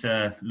think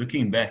that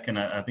looking back, and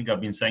I think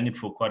I've been saying it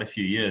for quite a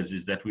few years,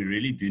 is that we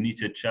really do need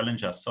to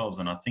challenge ourselves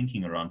and our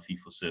thinking around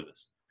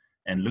fee-for-service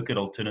and look at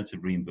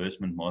alternative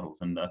reimbursement models.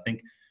 And I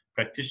think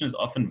practitioners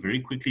often very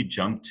quickly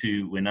jump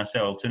to, when I say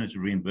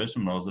alternative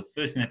reimbursement models, the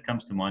first thing that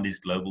comes to mind is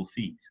global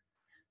fees.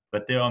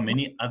 But there are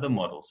many other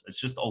models. It's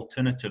just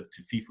alternative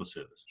to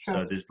fee-for-service. Sure.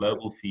 So there's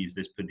global fees,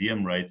 there's per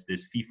diem rates,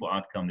 there's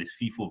fee-for-outcome, there's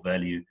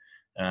fee-for-value.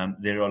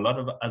 There are a lot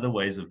of other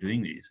ways of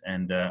doing these.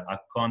 And I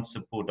can't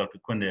support Dr.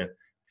 Kwinda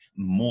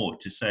more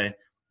to say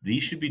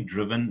these should be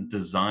driven,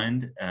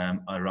 designed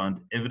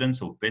around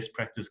evidence or best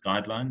practice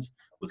guidelines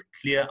with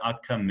clear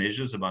outcome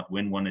measures about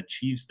when one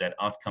achieves that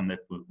outcome that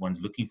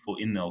one's looking for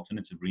in the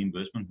alternative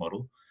reimbursement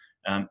model.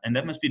 And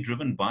that must be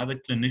driven by the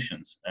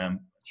clinicians,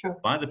 Sure.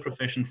 by the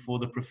profession for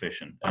the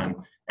profession,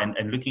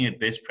 and looking at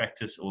best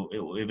practice or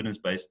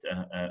evidence-based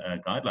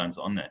guidelines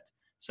on that.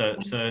 So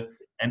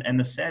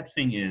the sad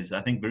thing is,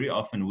 I think very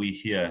often we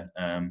hear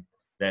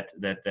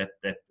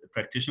that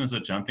practitioners are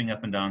jumping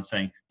up and down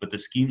saying, but the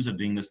schemes are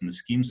doing this and the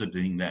schemes are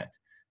doing that.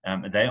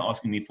 They're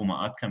asking me for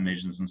my outcome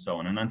measures and so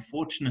on. And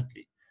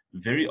unfortunately,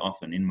 very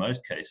often, in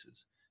most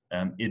cases,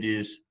 it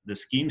is the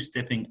scheme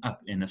stepping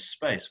up in a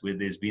space where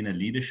there's been a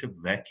leadership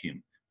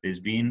vacuum.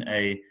 There's been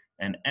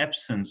an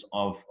absence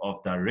of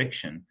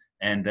direction,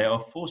 and they are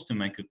forced to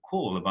make a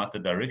call about the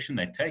direction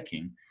they're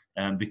taking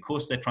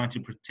because they're trying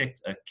to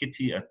protect a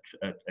kitty, a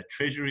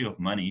treasury of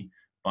money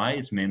by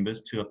its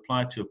members to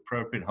apply to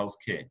appropriate health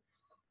care.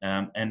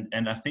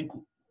 And I think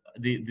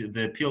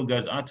the appeal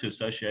goes out to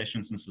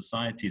associations and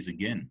societies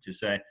again to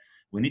say,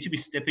 we need to be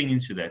stepping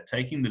into that,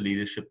 taking the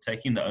leadership,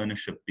 taking the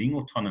ownership, being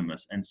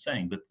autonomous and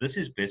saying, but this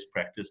is best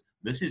practice,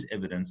 this is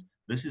evidence,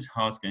 this is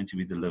how it's going to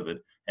be delivered.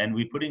 And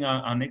we're putting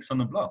our necks on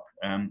the block.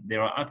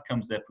 There are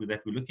outcomes that we're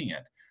looking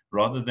at,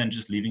 rather than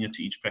just leaving it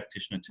to each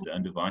practitioner to their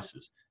own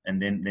devices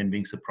and then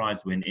being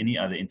surprised when any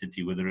other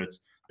entity, whether it's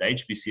the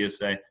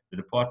HPCSA, the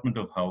Department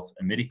of Health,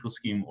 a medical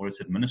scheme, or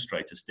its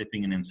administrator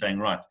stepping in and saying,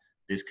 right,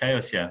 there's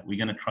chaos here, we're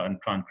going to try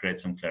and create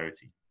some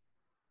clarity.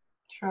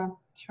 Sure.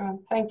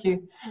 Thank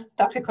you.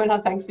 Dr.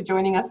 Kwinda, thanks for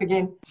joining us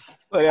again.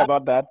 Sorry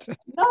about that.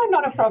 No,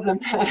 not a problem.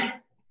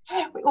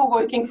 We're all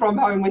working from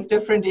home with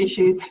different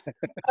issues.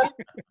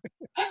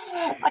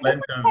 I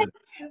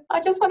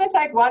just want to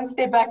take one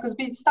step back because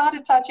we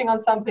started touching on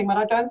something, but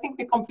I don't think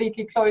we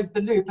completely closed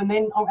the loop. And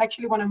then I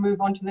actually want to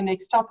move on to the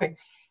next topic.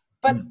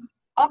 But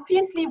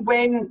obviously,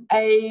 when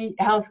a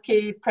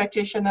healthcare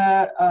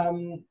practitioner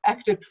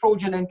acted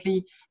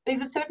fraudulently,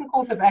 there's a certain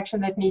course of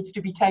action that needs to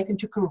be taken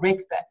to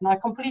correct that. And I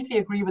completely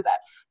agree with that.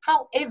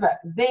 However,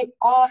 there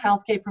are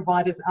healthcare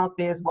providers out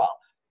there as well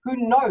who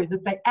know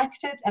that they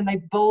acted and they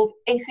billed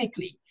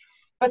ethically.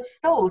 But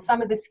still, some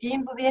of the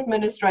schemes or the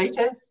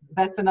administrators,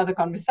 that's another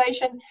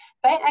conversation,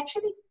 they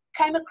actually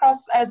came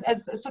across as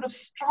sort of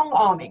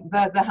strong-arming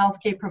the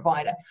healthcare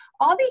provider.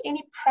 Are there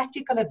any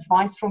practical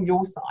advice from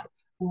your side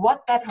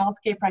what that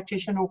healthcare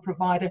practitioner or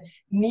provider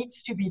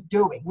needs to be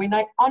doing when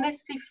they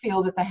honestly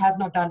feel that they have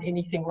not done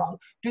anything wrong?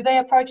 Do they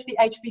approach the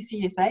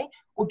HPCSA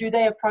or do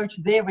they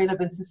approach their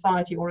relevant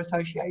society or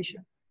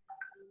association?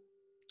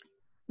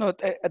 No,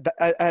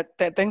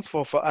 thanks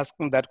for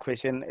asking that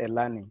question,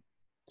 Lani.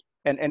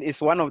 And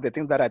it's one of the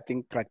things that I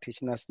think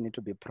practitioners need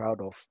to be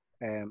proud of.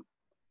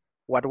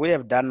 What we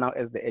have done now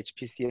as the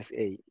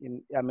HPCSA,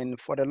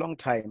 for a long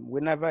time, we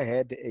never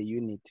had a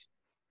unit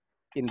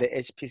in the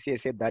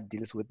HPCSA that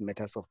deals with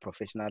matters of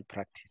professional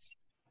practice.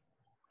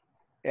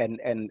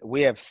 And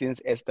we have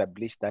since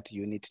established that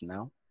unit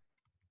now,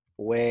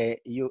 where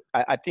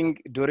I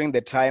think during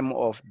the time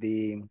of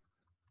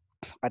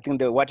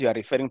what you are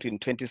referring to in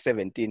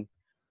 2017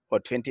 or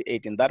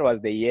 2018, that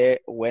was the year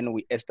when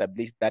we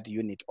established that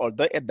unit.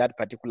 Although at that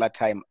particular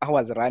time, I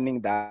was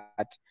running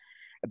that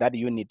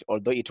unit,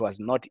 although it was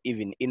not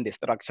even in the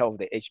structure of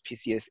the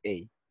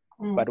HPCSA.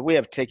 But we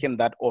have taken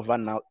that over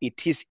now.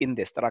 It is in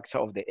the structure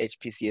of the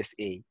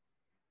HPCSA,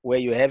 where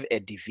you have a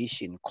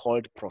division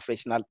called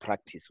professional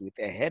practice with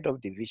a head of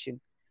division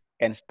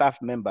and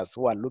staff members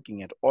who are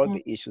looking at all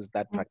the issues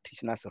that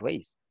practitioners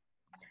raise.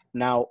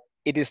 Now,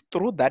 it is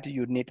through that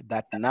unit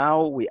that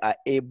now we are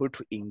able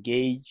to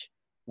engage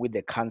with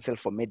the Council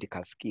for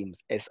Medical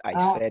Schemes, as I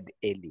said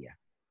earlier,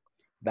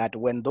 that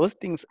when those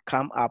things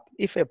come up,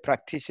 if a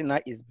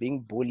practitioner is being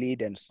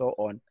bullied and so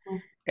on,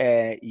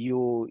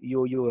 you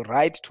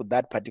write to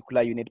that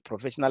particular unit,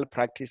 professional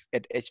practice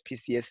at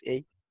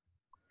hpcsa.co.za,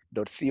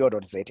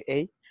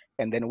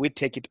 and then we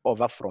take it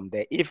over from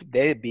there. If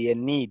there be a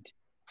need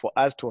for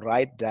us to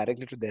write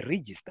directly to the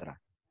registrar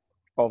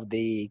of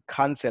the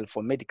Council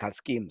for Medical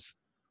Schemes,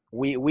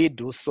 we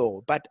do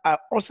so. But I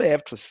also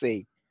have to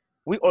say,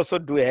 we also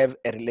do have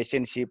a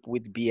relationship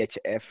with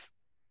BHF.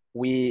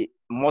 We,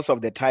 most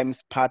of the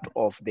times, part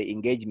of the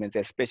engagements,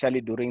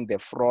 especially during the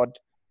fraud,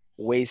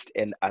 waste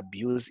and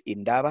abuse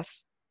in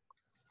Davos,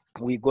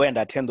 we go and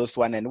attend those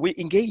one and we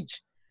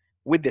engage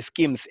with the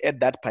schemes at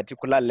that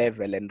particular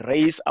level and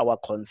raise our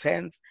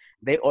concerns.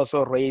 They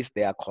also raise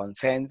their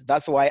concerns.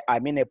 That's why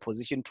I'm in a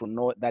position to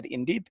know that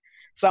indeed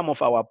some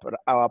of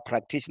our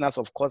practitioners,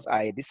 of course,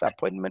 are a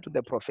disappointment to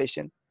the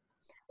profession.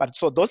 But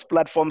so those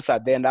platforms are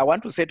there. And I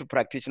want to say to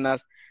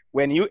practitioners,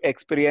 when you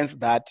experience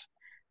that,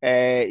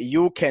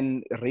 you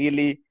can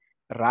really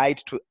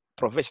write to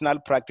professional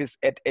practice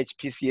at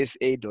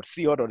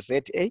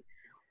hpcsa.co.za,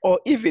 or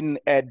even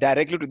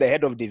directly to the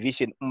head of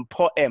division,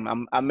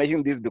 MPOM. I'm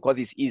mentioning this because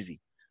it's easy.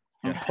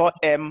 Yeah.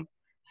 MPOM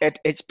at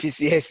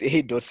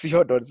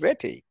hpcsa.co.za.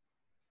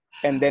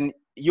 And then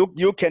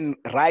you can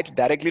write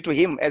directly to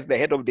him as the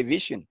head of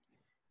division,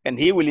 and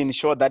he will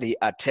ensure that he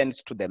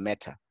attends to the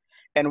matter.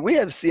 And we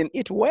have seen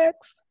it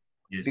works.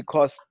 Yes.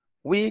 Because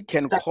we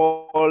can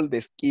call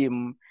the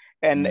scheme.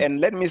 And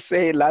let me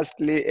say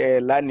lastly,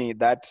 Lani,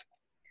 that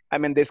I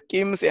mean, the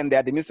schemes and the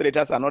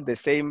administrators are not the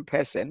same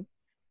person.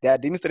 The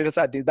administrators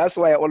are, that's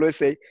why I always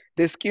say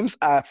the schemes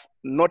are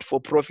not for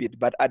profit,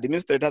 but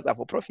administrators are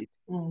for profit.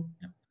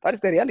 That is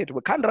the reality.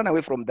 We can't run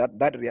away from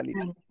that reality.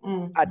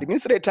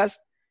 Administrators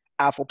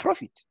are for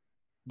profit.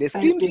 The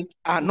schemes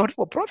are not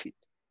for profit.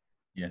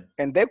 Yeah.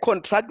 And they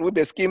contract with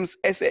the schemes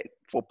as a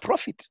for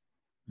profit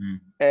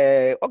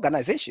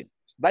organization.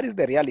 That is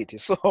the reality.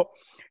 So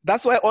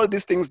that's why all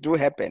these things do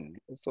happen.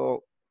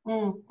 So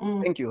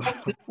thank you.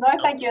 No,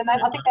 thank you. And I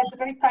think that's a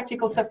very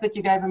practical tip that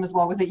you gave them as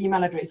well with the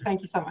email address.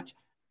 Thank you so much.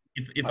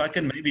 If I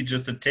can maybe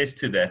just attest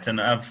to that, and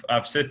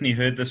I've certainly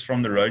heard this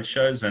from the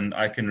roadshows, and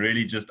I can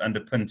really just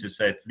underpin to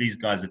say, please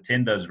guys,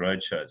 attend those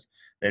roadshows.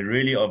 They're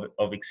really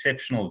of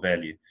exceptional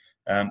value.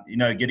 You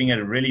know, getting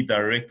a really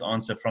direct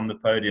answer from the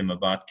podium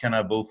about, can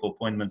I bill for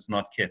appointments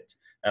not kept?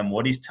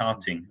 What he's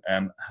touting,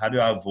 how do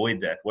I avoid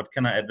that? What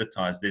can I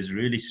advertise? There's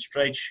really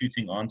straight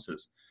shooting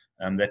answers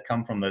that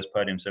come from those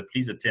podiums. So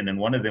please attend. And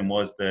one of them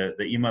was the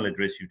email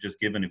address you've just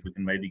given, if we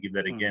can maybe give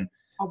that again.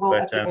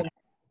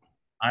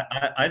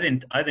 I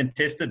then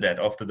tested that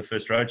after the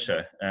first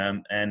roadshow,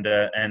 and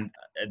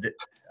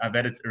I've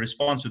had a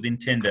response within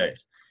 10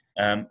 days.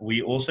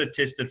 We also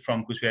tested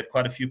because we had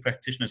quite a few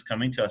practitioners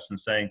coming to us and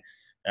saying,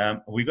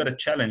 we got a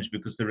challenge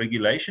because the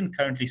regulation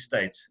currently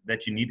states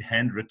that you need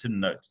handwritten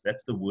notes.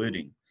 That's the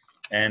wording.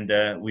 And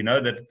we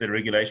know that the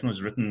regulation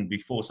was written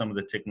before some of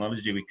the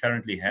technology we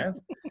currently have.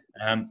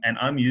 And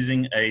I'm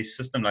using a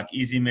system like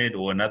EZMed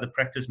or another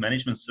practice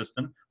management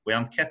system where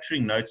I'm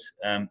capturing notes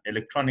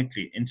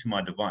electronically into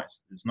my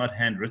device. It's not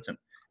handwritten.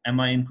 Am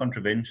I in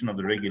contravention of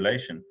the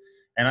regulation?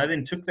 And I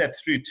then took that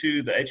through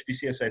to the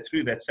HPCSA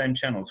through that same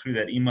channel, through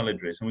that email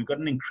address. And we got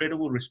an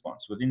incredible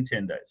response within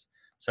 10 days.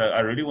 So I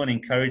really want to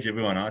encourage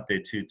everyone out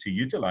there to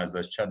utilize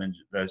those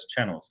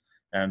channels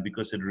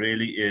because it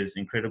really is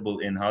incredible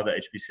in how the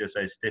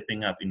HPCSA is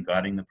stepping up in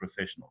guiding the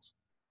professionals.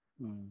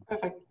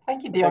 Perfect.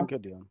 Thank you, Deon. Thank you,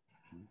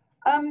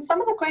 Deon. Some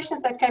of the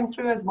questions that came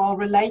through as well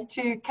relate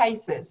to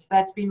cases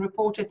that's been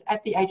reported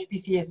at the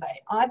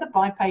HPCSA, either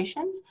by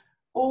patients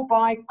or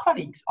by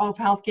colleagues of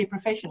healthcare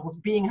professionals,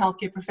 being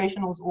healthcare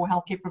professionals or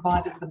healthcare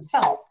providers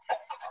themselves.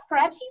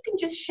 Perhaps you can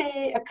just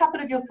share a couple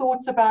of your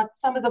thoughts about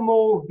some of the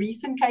more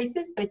recent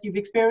cases that you've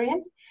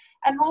experienced,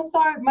 and also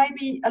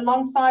maybe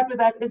alongside with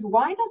that is,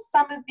 why does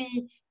some of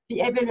the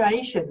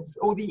evaluations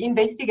or the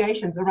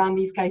investigations around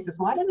these cases,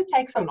 why does it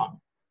take so long?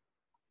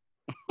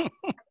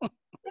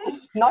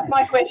 Not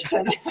my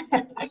question.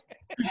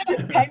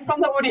 Came from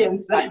the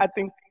audience. I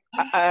think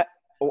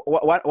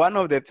one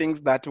of the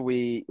things that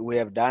we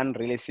have done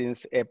really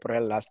since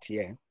April last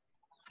year,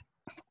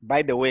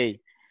 by the way,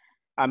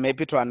 I'm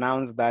happy to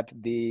announce that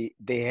the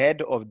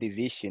head of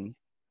division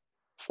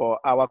for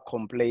our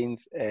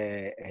complaints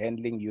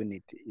handling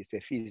unit is a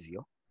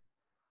physio.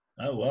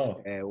 Oh,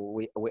 wow.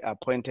 We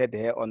appointed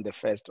her on the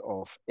 1st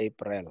of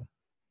April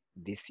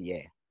this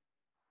year.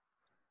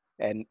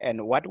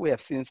 And what we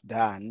have since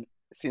done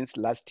since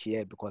last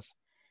year, because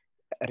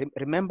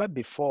remember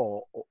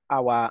before,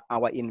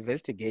 our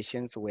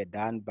investigations were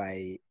done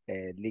by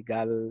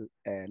legal,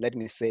 let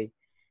me say,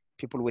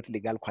 people with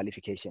legal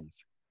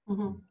qualifications.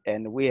 Mm-hmm.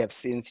 And we have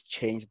since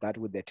changed that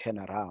with the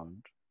turnaround,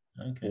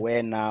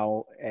 where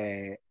now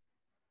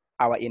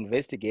our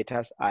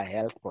investigators are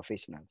health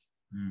professionals.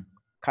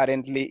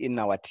 Currently in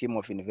our team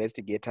of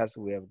investigators,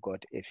 we have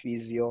got a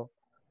physio,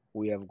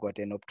 we have got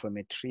an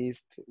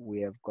optometrist, we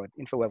have got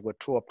 2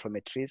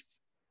 optometrists,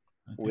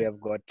 we have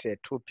got 2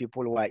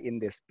 people who are in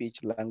the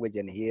speech, language,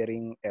 and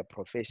hearing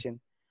profession.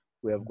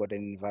 We have got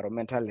an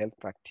environmental health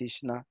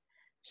practitioner.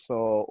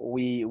 So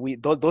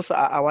those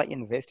are our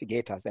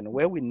investigators, and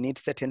where we need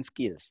certain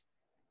skills,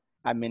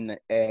 I mean,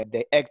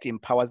 the Act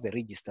empowers the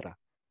registrar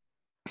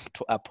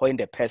to appoint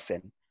a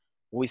person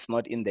who is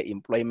not in the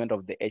employment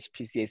of the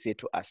HPCSA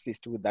to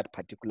assist with that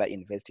particular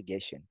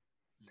investigation.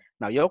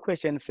 Now, your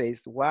question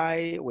says,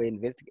 why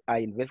are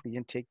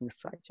investigations taking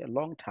such a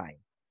long time?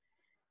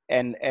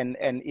 And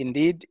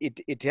indeed,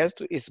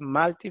 it's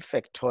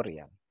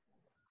multifactorial,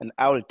 and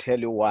I will tell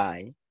you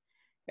why.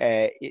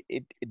 There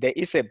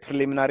is a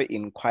preliminary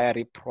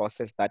inquiry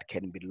process that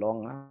can be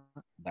longer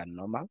than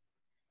normal.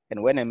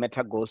 And when a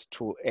matter goes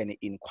to an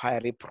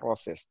inquiry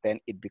process, then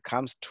it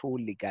becomes too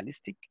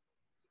legalistic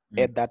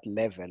at that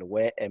level,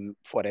 where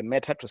for a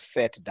matter to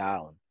set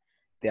down,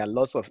 there are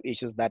lots of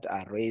issues that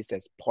are raised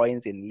as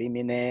points in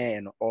limine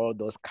and all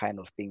those kind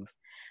of things.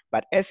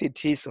 But as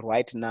it is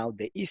right now,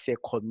 there is a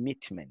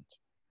commitment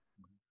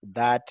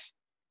that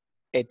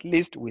at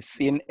least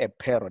within a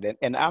period,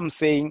 and I'm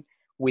saying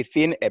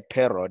within a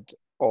period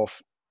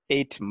of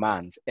 8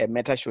 months, a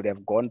matter should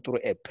have gone through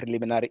a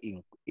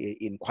preliminary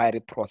inquiry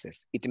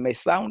process. It may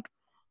sound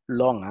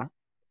longer.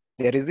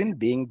 The reason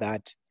being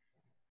that,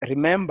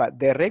 remember,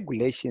 the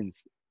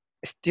regulations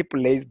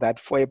stipulates that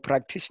for a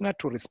practitioner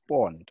to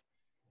respond,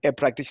 a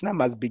practitioner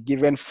must be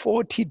given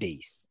 40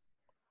 days.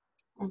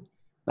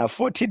 Now,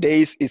 40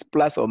 days is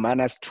plus or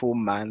minus 2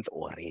 months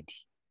already.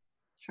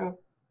 Sure.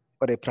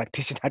 For a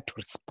practitioner to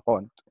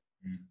respond.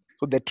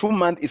 So the 2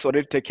 months is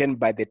already taken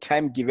by the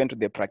time given to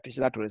the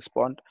practitioner to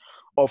respond.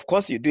 Of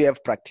course, you do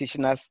have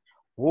practitioners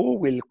who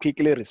will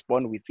quickly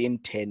respond within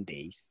 10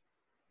 days.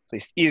 So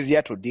it's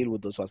easier to deal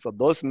with those ones. So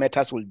those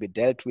matters will be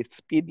dealt with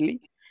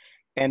speedily.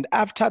 And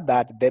after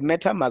that, the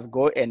matter must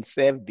go and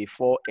serve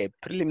before a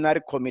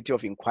preliminary committee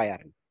of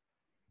inquiry.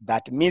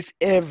 That means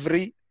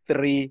every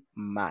 3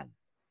 months.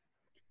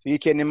 So you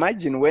can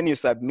imagine when you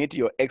submit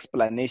your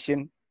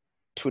explanation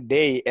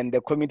today and the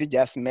committee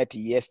just met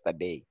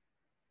yesterday,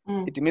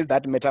 it means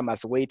that matter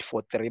must wait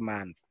for 3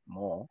 months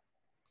more.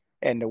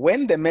 And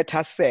when the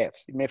matter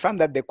serves, you may find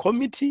that the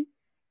committee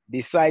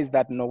decides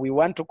that, no, we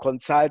want to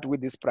consult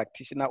with this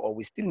practitioner, or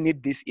we still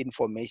need this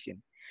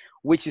information,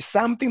 which is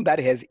something that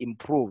has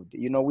improved.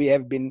 You know, we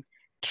have been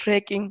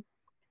tracking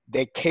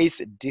the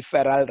case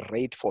deferral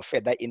rate for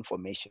further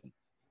information.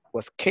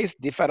 Because case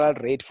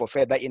deferral rate for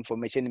further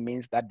information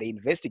means that the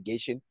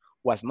investigation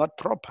was not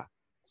proper.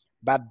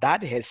 But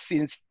that has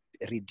since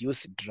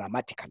reduced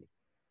dramatically.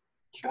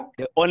 Sure.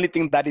 The only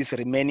thing that is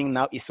remaining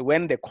now is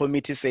when the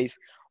committee says,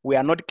 we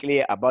are not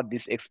clear about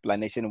this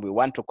explanation, we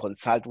want to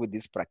consult with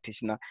this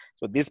practitioner,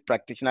 so this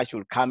practitioner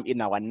should come in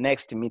our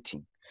next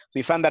meeting. So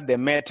we find that the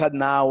matter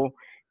now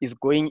is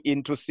going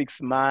into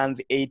 6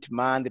 months, 8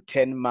 months,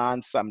 10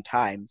 months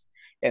sometimes,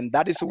 and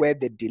that is where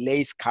the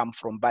delays come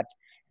from. But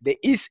there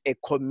is a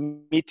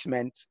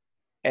commitment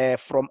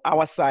from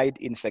our side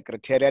in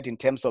Secretariat in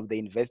terms of the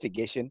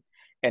investigation,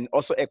 and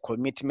also a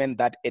commitment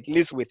that at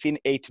least within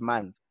 8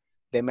 months,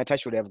 the matter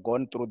should have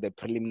gone through the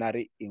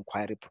preliminary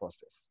inquiry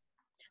process.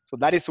 So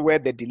that is where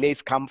the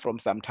delays come from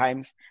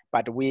sometimes,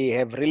 but we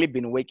have really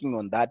been working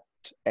on that,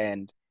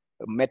 and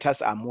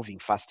matters are moving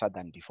faster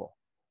than before.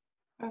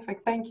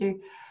 Perfect, thank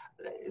you.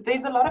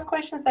 There's a lot of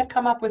questions that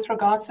come up with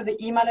regards to the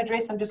email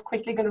address. I'm just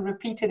quickly going to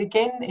repeat it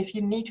again. If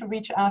you need to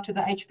reach out to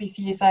the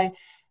HPCSA,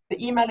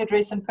 the email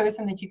address and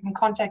person that you can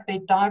contact there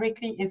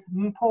directly is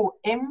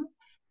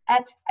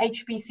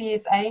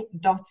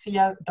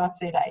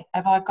mpom@hpcsa.co.za.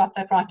 Have I got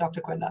that right,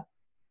 Dr. Kwinda?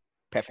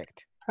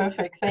 Perfect.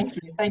 Perfect, thank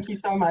you. Thank you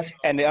so much.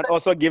 And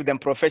also give them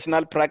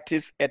professional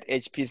practice at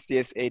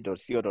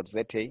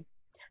hpcsa.co.za.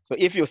 So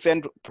if you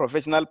send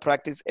professional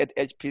practice at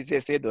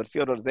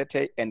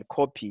hpcsa.co.za and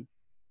copy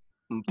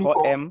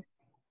POM,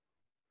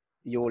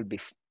 you will be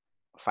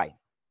fine.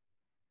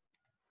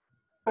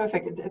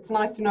 Perfect. It's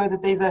nice to know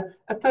that there's a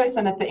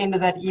person at the end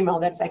of that email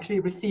that's actually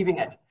receiving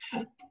it.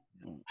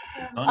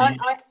 I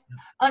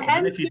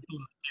don't know if you saw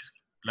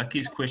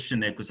Lucky's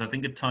question there, because I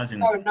think it ties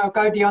in. Oh, no,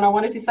 go, Deon. I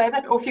wanted to say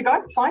that. Off you go.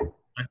 It's fine.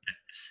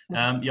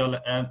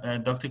 Okay.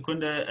 Dr.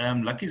 Kwinda,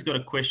 Lucky's got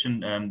a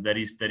question that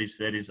is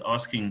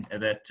asking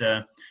that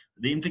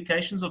the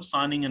implications of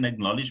signing an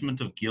acknowledgement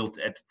of guilt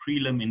at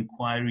prelim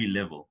inquiry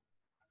level,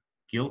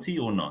 guilty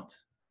or not,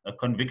 a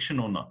conviction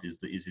or not,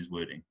 is his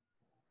wording.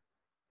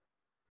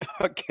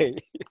 Okay.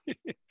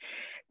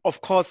 Of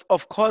course,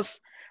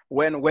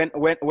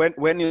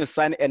 when you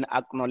sign an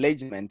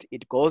acknowledgement,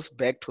 it goes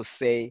back to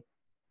say,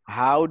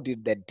 how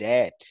did the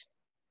debt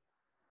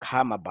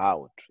come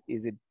about?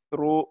 Is it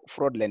through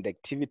fraudulent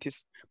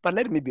activities? But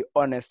let me be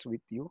honest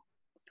with you.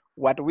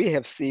 What we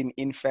have seen,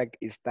 in fact,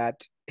 is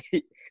that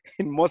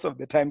in most of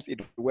the times it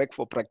works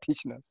for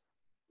practitioners,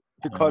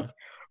 because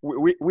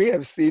we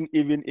have seen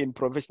even in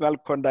professional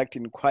conduct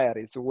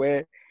inquiries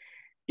where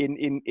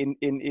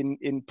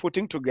in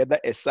putting together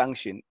a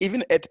sanction,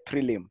 even at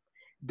prelim,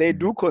 they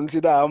do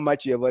consider how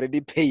much you have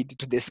already paid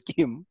to the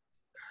scheme.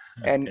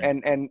 Okay.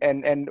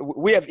 And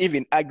we have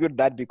even argued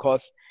that,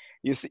 because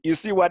you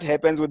see what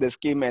happens with the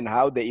scheme and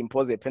how they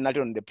impose a penalty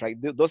on the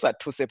practice. Those are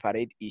two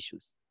separate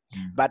issues.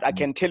 But I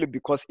can tell you,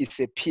 because it's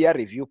a peer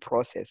review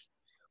process,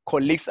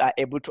 colleagues are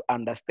able to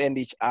understand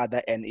each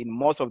other, and in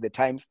most of the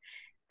times,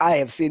 I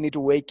have seen it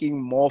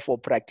working more for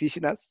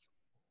practitioners.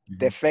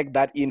 The fact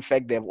that, in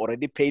fact, they've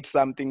already paid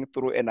something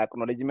through an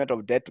acknowledgement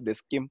of debt to the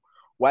scheme,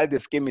 while the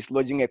scheme is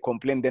lodging a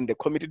complaint, then the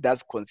committee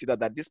does consider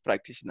that this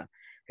practitioner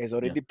has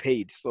already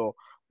paid. So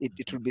it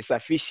will be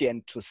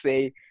sufficient to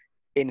say,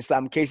 in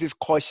some cases,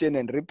 caution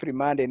and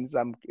reprimand, and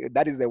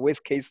that is the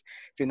worst case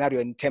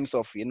scenario in terms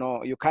of,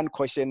 you can't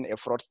caution a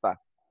fraudster.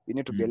 You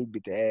need to be a little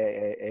bit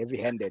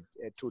heavy-handed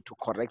to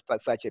correct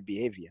such a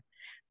behavior.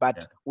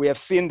 But we have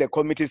seen the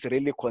committees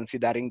really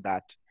considering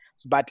that.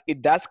 But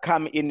it does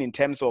come in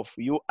terms of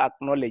you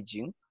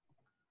acknowledging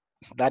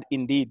that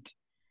indeed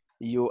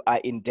you are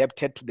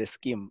indebted to the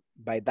scheme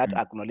by that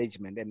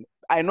acknowledgement. And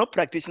I know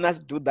practitioners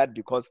do that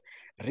because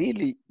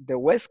really the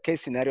worst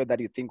case scenario that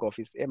you think of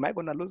is, am I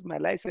going to lose my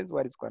license?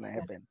 What is going to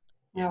happen?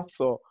 Yeah.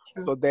 So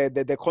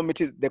the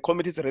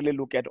committees really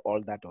look at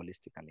all that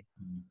holistically.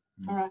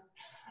 All right.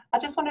 I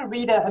just want to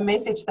read a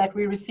message that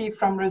we received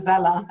from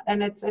Rosella,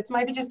 and it's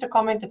maybe just a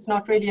comment. It's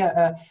not really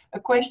a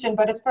question,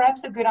 but it's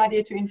perhaps a good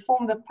idea to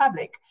inform the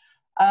public,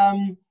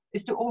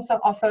 is to also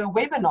offer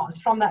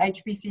webinars from the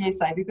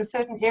HPCSA, because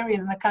certain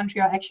areas in the country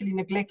are actually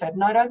neglected.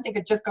 And I don't think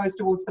it just goes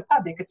towards the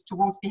public, it's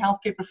towards the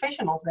healthcare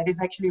professionals that is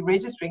actually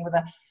registering with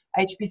the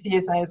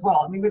HPCSA as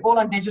well. I mean, we're all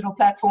on digital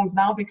platforms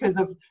now because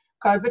of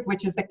COVID,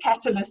 which is the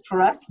catalyst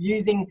for us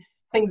using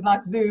things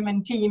like Zoom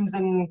and Teams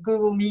and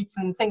Google Meets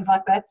and things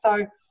like that.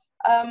 So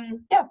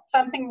yeah,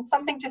 something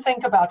to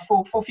think about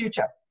for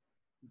future.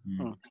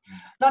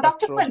 Now,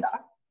 Dr. Kwinda,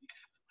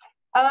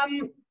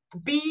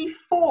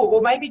 before,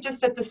 or maybe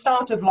just at the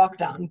start of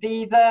lockdown,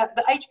 the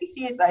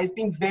HPCSA has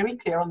been very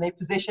clear on their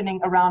positioning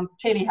around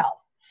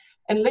telehealth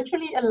and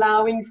literally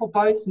allowing for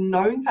both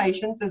known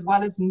patients as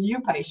well as new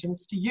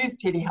patients to use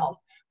telehealth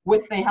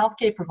with their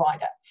healthcare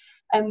provider.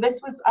 And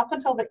this was up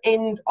until the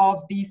end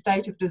of the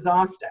state of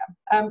disaster,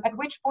 at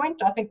which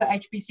point I think the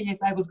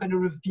HPCSA was going to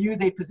review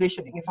their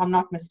positioning, if I'm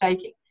not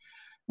mistaken.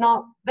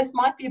 Now, this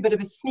might be a bit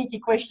of a sneaky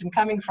question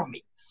coming from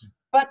me,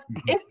 but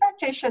if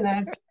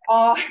practitioners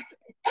are,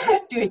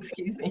 do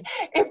excuse me,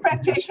 if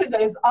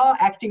practitioners are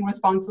acting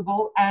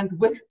responsible and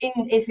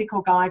within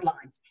ethical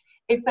guidelines,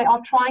 if they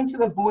are trying to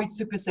avoid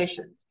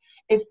supersessions,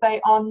 if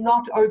they are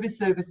not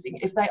over-servicing,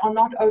 if they are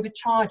not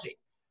overcharging,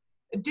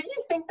 do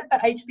you think that the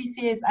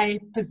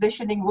HPCSA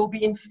positioning will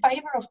be in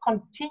favor of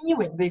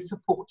continuing their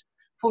support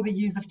for the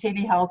use of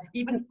telehealth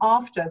even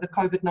after the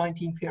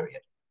COVID-19 period?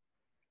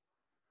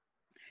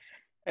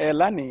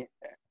 Lani,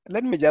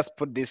 let me just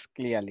put this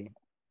clearly.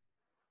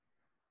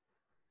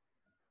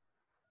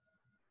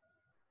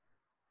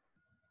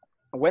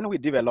 When we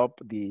develop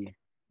the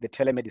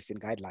telemedicine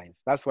guidelines,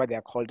 that's why they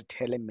are called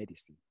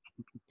telemedicine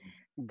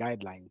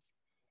guidelines.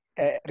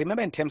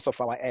 Remember, in terms of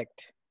our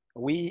act,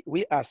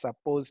 we are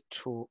supposed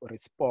to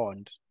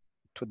respond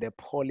to the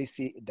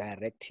policy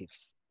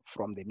directives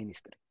from the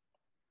ministry.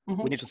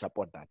 We need to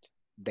support that.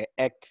 The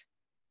act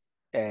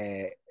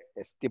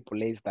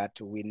stipulates that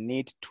we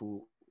need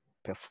to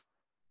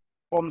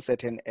perform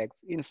certain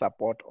acts in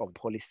support of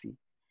policy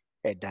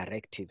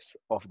directives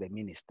of the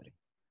ministry.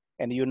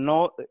 And you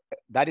know,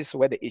 that is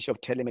where the issue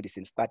of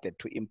telemedicine started,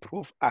 to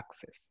improve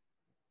access.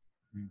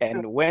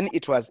 And when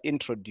it was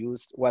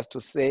introduced, was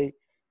to say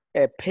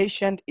a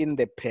patient in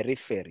the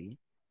periphery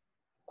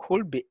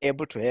could be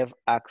able to have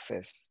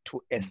access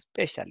to a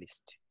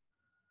specialist.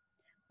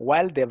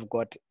 While they've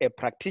got a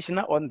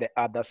practitioner on the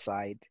other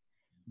side,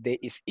 there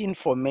is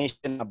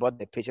information about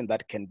the patient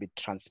that can be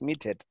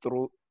transmitted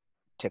through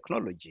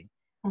technology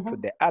to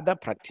the other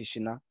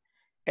practitioner,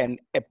 and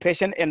a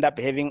patient end up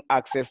having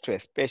access to a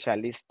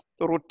specialist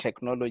through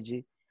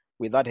technology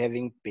without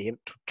having been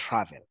to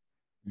travel.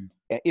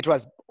 It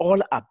was all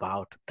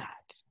about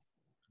that.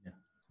 Yeah.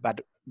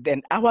 But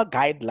then our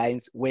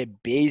guidelines were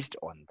based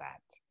on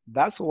that.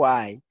 That's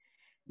why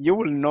you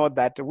will know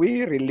that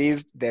we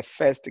released the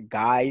first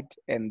guide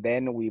and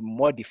then we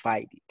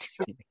modified it.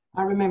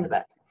 I remember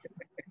that.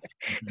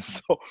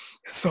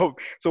 So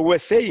we're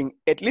saying,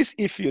 at least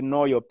if you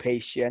know your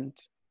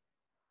patient,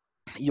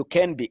 you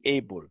can be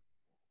able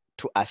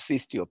to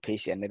assist your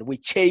patient. And we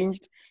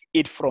changed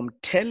it from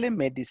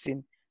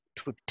telemedicine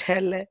to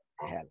telehealth.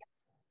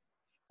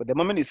 But the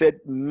moment you said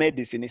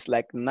medicine, it's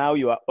like now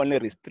you are only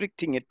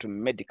restricting it to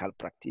medical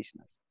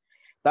practitioners.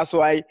 That's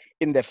why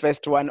in the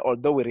first one,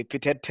 although we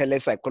repeated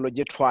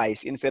telepsychology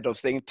twice instead of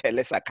saying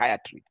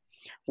telepsychiatry,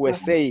 we're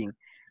saying,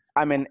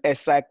 I mean, a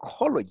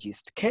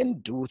psychologist can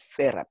do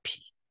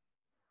therapy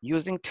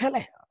using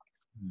telehealth.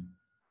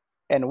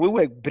 And we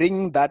were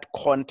bringing that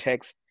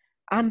context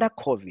under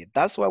COVID.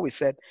 That's why we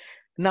said,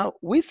 now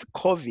with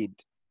COVID,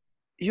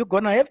 you're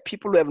going to have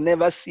people who have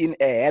never seen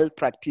a health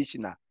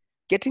practitioner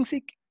getting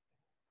sick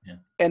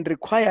and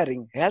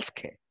requiring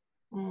healthcare.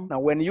 Now,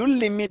 when you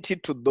limit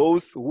it to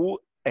those who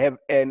have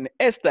an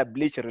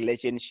established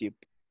relationship,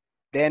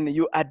 then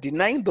you are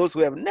denying those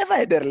who have never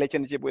had a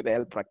relationship with a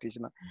health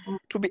practitioner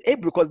to be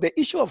able, because the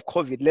issue of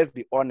COVID, let's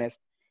be honest,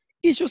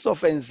 issues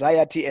of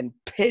anxiety and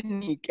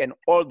panic and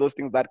all those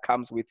things that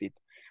comes with it.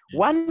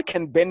 One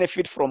can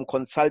benefit from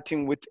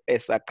consulting with a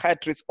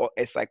psychiatrist or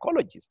a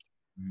psychologist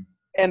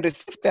and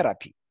receive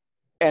therapy.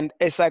 And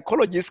a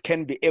psychologist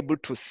can be able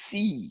to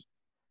see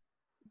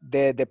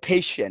the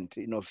patient,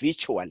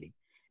 virtually,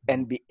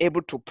 and be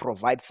able to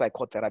provide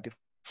psychotherapy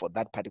for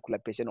that particular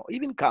patient, or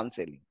even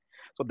counseling.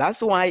 So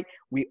that's why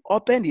we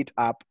opened it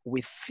up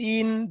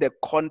within the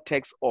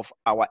context of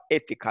our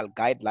ethical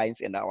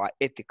guidelines and our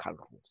ethical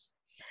rules.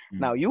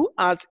 Now, you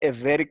asked a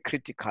very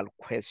critical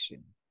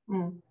question.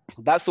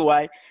 That's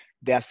why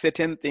there are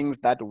certain things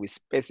that we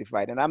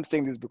specified. And I'm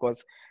saying this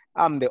because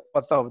I'm the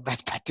author of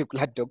that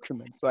particular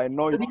document. So I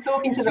know you'll be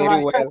talking to the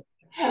very right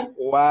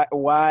well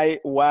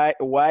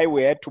why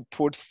we had to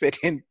put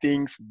certain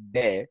things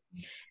there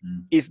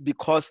is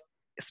because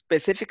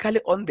specifically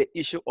on the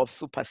issue of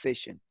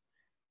supersession,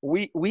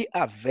 we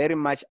are very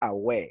much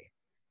aware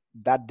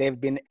that there's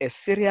been a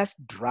serious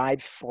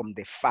drive from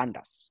the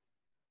funders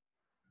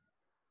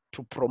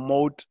to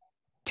promote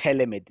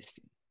telemedicine.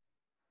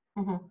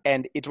 Mm-hmm.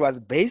 And it was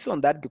based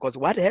on that, because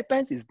what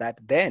happens is that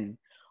then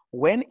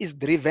when it's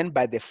driven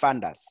by the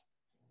funders,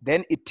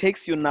 then it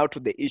takes you now to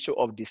the issue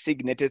of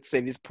designated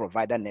service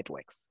provider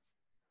networks.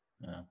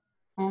 Yeah.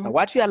 Mm-hmm. Now,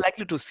 what you are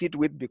likely to sit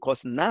with,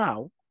 because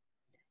now,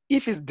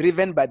 if it's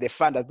driven by the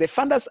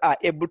funders are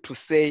able to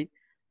say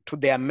to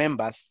their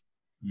members,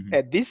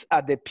 these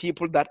are the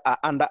people that are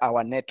under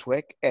our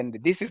network, and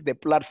this is the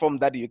platform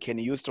that you can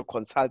use to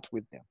consult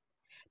with them.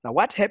 Now,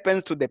 what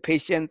happens to the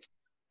patients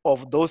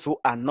of those who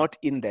are not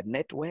in the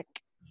network?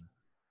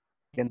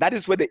 Then that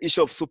is where the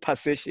issue of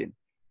supersession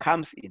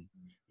comes in.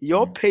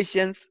 Your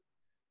patients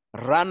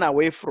run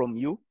away from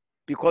you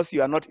because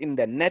you are not in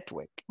the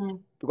network.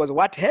 Because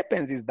what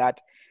happens is that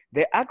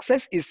the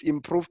access is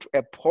improved to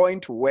a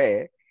point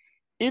where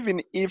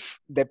even if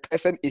the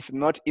person is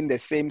not in the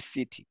same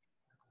city,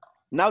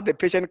 now the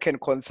patient can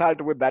consult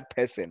with that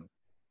person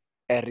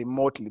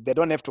remotely. They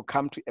don't have to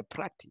come to a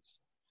practice.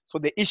 So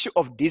the issue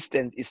of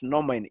distance is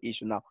normal an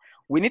issue. Now,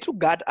 we need to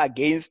guard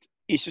against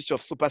issues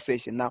of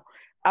supersession. Now,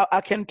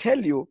 I can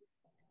tell you,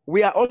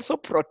 we are also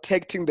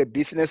protecting the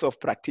business of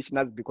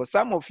practitioners, because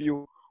some of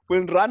you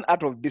will run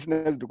out of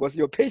business because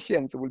your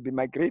patients will be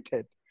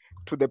migrated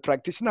to the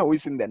practitioner who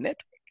is in the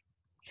network.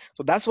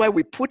 So that's why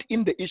we put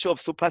in the issue of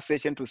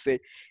supersession to say,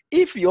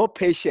 if your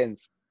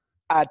patients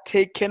are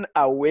taken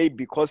away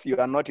because you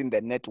are not in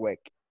the network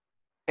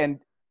and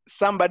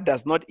somebody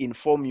does not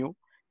inform you,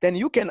 then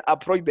you can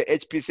approach the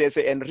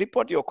HPCSA and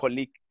report your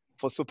colleague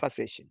for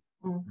supersession.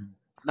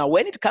 Now,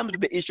 when it comes to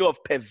the issue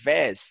of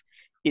perverse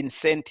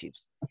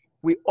incentives,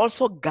 we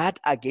also guard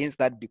against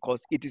that,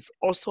 because it is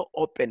also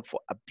open for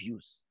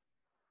abuse.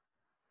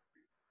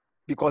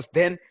 Because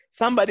then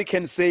somebody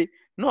can say,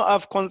 no,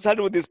 I've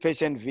consulted with this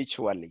patient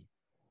virtually,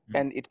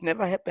 and it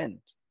never happened.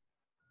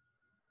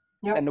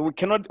 Yep. And we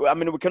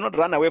cannot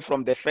run away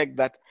from the fact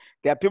that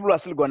there are people who are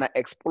still going to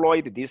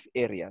exploit these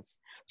areas.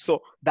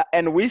 So that,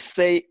 and we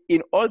say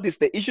in all this,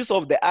 the issues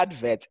of the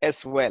adverts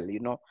as well,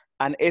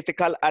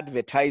 unethical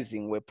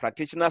advertising, where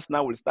practitioners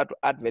now will start to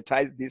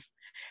advertise this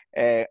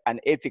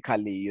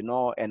unethically,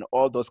 and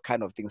all those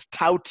kind of things,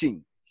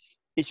 touting,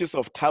 issues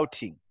of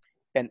touting,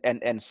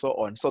 and so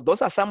on. So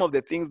those are some of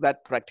the things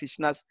that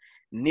practitioners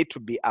need to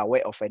be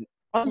aware of. And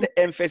on the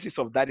emphasis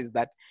of that is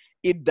that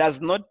it does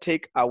not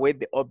take away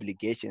the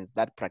obligations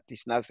that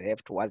practitioners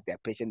have towards their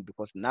patient,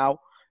 because now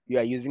you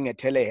are using a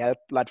telehealth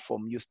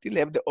platform. You still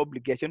have the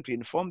obligation to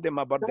inform them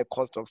about the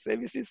cost of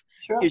services,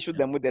 issue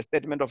them with a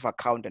statement of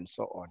account, and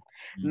so on.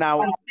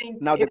 Now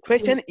the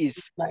question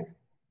is,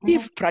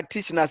 if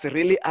practitioners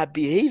really are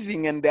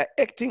behaving and they're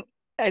acting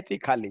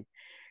ethically,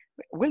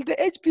 will the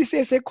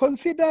HPCSA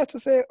consider to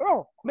say,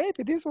 oh,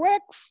 maybe this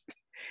works?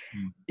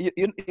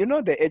 You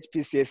know, the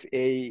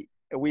HPCSA,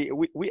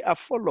 we are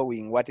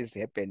following what is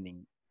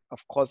happening,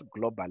 of course,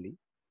 globally,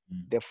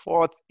 the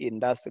fourth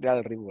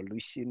industrial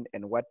revolution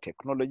and what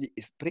technology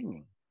is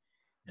bringing.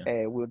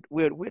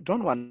 We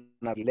don't want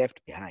to be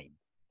left behind.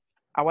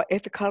 Our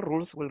ethical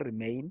rules will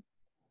remain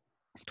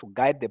to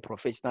guide the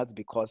professionals,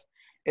 because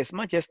as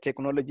much as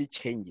technology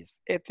changes,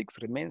 ethics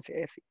remains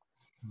ethics.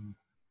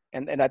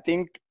 And I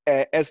think,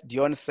 as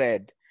Deon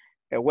said,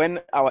 when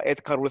our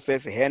ethical rule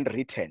says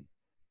handwritten,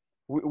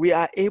 we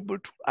are able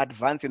to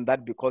advance in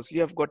that, because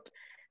you have got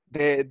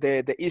the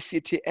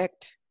ECT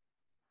Act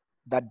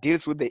that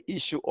deals with the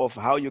issue of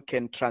how you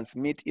can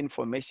transmit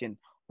information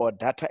or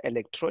data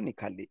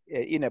electronically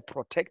in a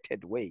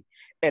protected way.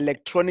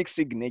 Electronic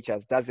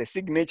signatures, does a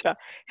signature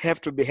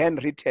have to be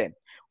handwritten?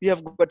 We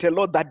have got a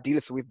law that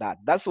deals with that.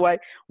 That's why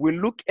we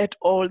look at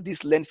all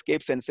these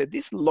landscapes and say,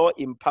 this law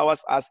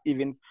empowers us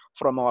even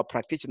from our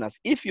practitioners.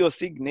 If your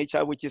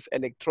signature, which is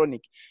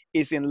electronic,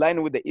 is in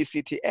line with the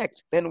ECT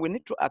Act, then we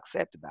need to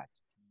accept that.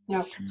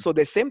 Yeah. So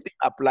the same thing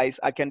applies.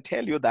 I can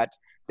tell you that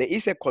there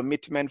is a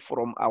commitment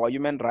from our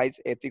Human Rights,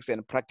 Ethics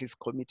and Practice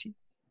Committee,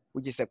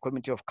 which is a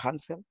committee of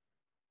counsel,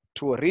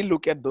 to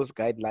relook at those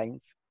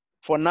guidelines.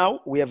 For now,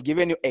 we have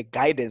given you a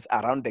guidance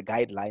around the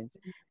guidelines,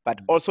 but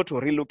also to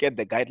relook at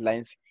the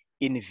guidelines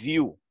in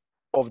view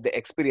of the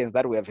experience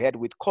that we have had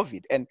with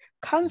COVID. And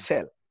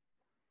counsel,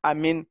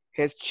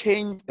 has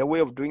changed the way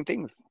of doing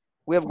things.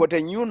 We have got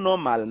a new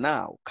normal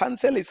now.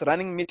 Counsel is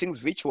running meetings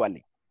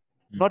virtually,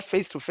 not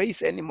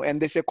face-to-face anymore. And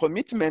there's a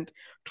commitment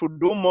to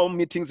do more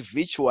meetings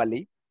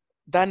virtually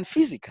than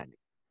physically.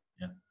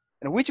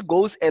 And which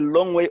goes a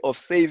long way of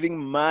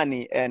saving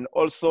money and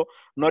also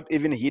not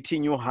even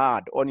hitting you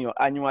hard on your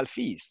annual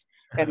fees.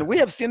 And we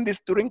have seen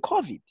this during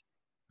COVID.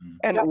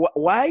 And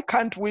why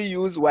can't we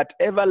use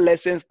whatever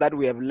lessons that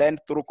we have learned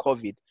through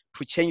COVID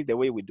to change the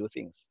way we do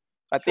things?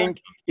 I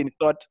think, in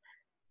short,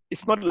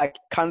 it's not like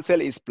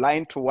counsel is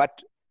blind to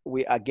what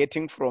we are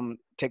getting from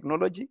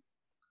technology,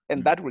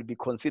 and that will be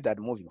considered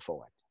moving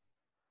forward.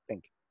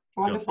 Thank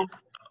you. Wonderful.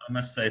 I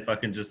must say, if I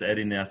can just add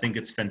in there, I think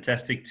it's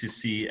fantastic to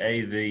see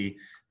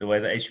the way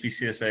the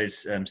HPCSA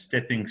is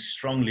stepping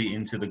strongly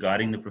into the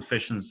guiding the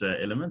professions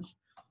elements.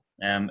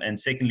 And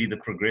secondly, the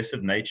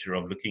progressive nature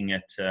of looking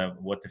at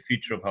what the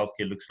future of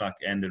healthcare looks like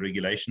and the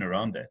regulation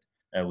around that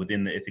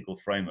within the ethical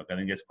framework. I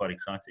think that's quite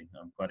exciting.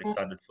 I'm quite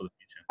excited for the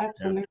future.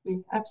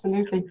 Absolutely,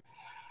 absolutely.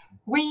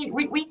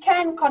 We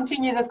can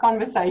continue this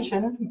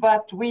conversation,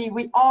 but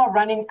we are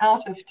running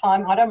out of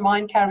time. I don't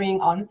mind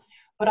carrying on,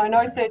 but I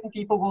know certain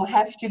people will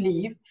have to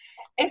leave.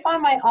 If I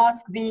may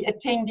ask the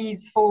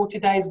attendees for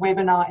today's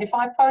webinar, if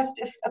I post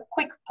a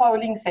quick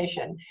polling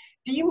session,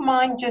 do you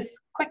mind just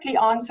quickly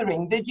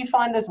answering? Did you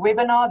find this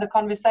webinar, the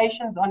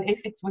conversations on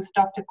ethics with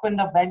Dr.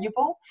 Kwinda,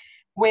 valuable?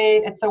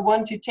 Where it's a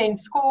 1 to 10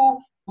 score,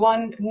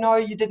 1, no,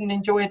 you didn't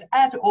enjoy it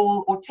at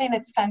all, or 10,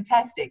 it's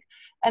fantastic.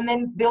 And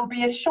then there'll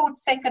be a short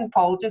second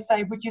poll, just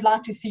say, would you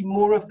like to see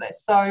more of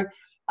this? So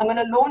I'm going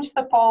to launch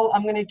the poll.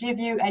 I'm going to give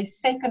you a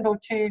second or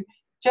two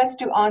just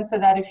to answer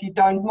that if you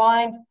don't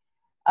mind.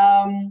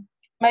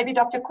 Maybe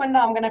Dr.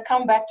 Kwinda, I'm going to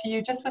come back to you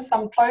just with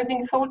some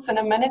closing thoughts in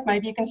a minute.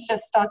 Maybe you can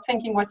just start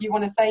thinking what you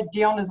want to say,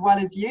 Deon, as well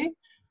as you.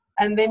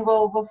 And then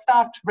we'll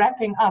start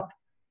wrapping up.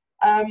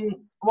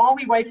 While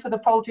we wait for the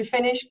poll to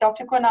finish,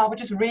 Dr. Kwinda, I would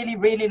just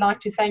really like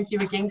to thank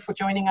you again for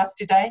joining us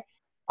today.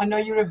 I know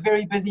you're a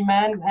very busy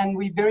man, and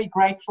we're very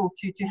grateful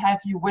to have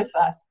you with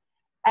us.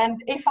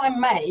 And if I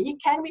may,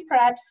 can we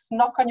perhaps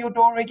knock on your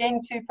door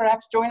again to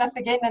perhaps join us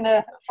again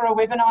for a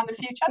webinar in the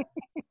future?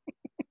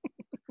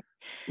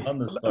 On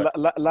the spot.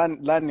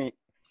 Lani,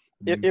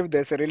 if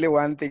there's really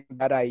one thing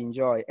that I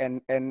enjoy,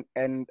 and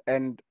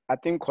I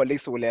think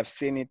colleagues will have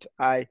seen it,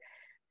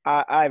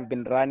 I've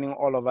been running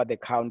all over the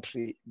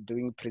country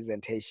doing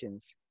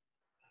presentations.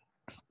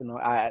 You know,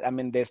 I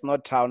mean, there's no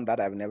town that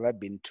I've never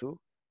been to.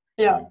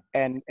 Yeah.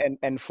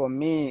 And for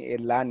me,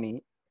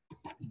 Lani,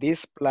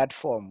 this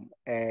platform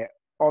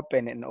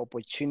opened an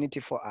opportunity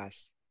for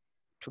us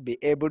to be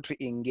able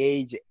to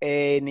engage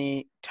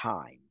any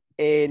time.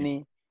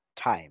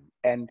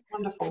 And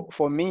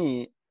for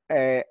me,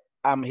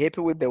 I'm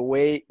happy with the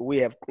way we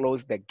have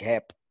closed the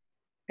gap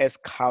as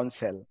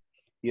council.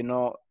 You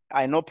know,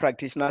 I know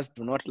practitioners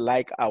do not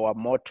like our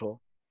motto,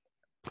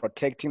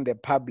 protecting the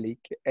public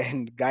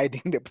and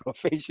guiding the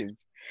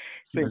professions.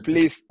 So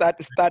please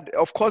start.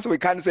 Of course, we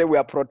can't say we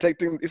are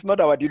protecting. It's not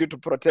our duty to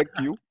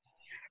protect you,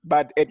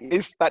 but at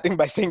least starting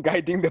by saying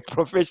guiding the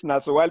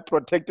professionals while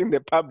protecting the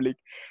public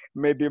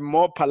may be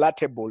more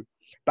palatable.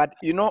 But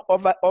you know,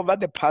 over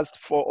the past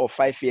 4 or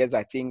 5 years,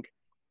 I think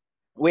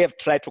we have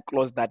tried to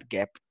close that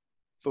gap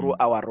through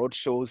our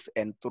roadshows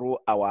and through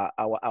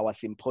our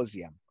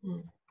symposium.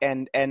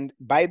 And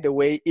by the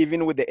way,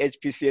 even with the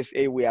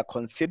HPCSA, we are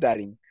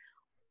considering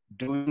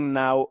doing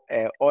now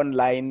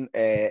online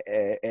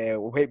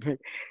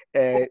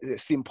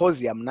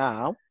symposium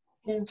now.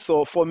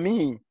 So for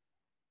me,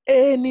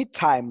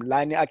 anytime,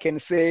 Lani, I can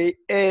say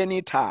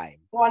anytime.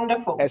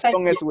 Wonderful. As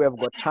long as we have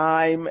got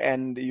time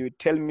and you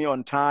tell me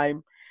on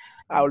time,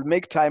 I will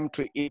make time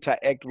to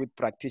interact with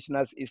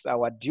practitioners. It's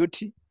our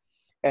duty.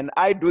 And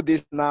I do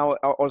this now,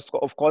 also,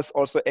 of course,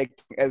 also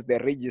acting as the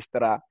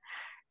registrar.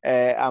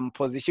 I'm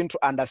positioned to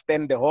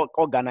understand the whole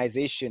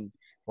organization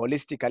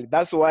holistically.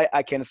 That's why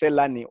I can say,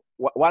 Lani,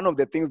 one of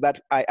the things that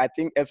I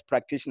think as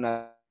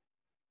practitioners.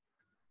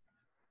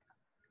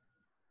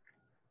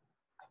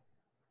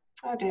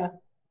 Oh dear.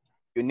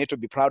 You need to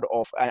be proud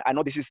of. I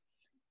know this is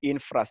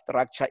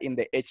infrastructure in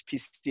the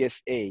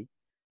HPCSA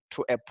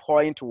to a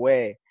point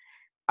where,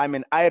 I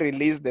mean, I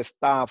released the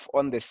staff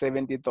on the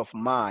 17th of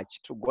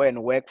March to go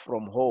and work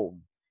from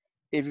home.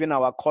 Even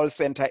our call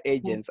center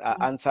agents are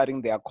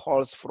answering their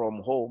calls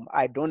from home.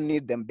 I don't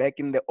need them back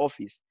in the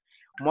office.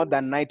 More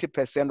than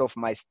 90% of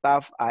my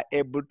staff are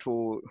able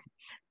to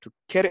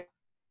carry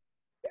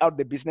out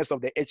the business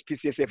of the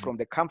HPCSA from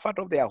the comfort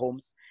of their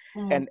homes.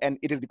 And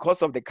it is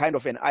because of the kind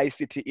of an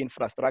ICT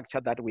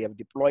infrastructure that we have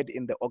deployed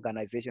in the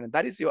organization. And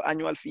that is your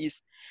annual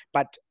fees.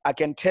 But I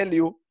can tell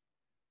you,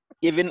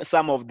 even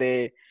some of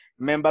the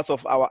members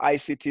of our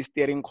ICT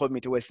steering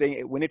committee were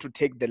saying we need to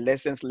take the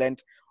lessons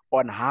learned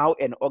on how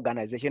an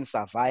organization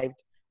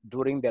survived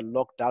during the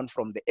lockdown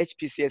from the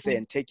HPCSA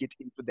and take it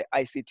into the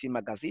ICT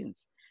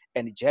magazines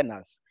and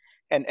journals.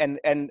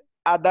 And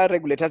other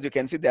regulators, you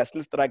can see they are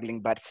still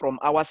struggling, but from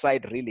our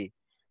side, really,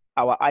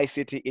 our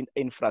ICT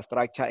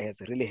infrastructure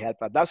has really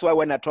helped us. That's why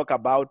when I talk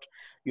about,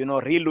 you know,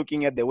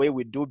 re-looking at the way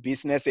we do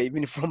business,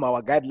 even from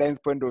our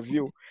guidelines point of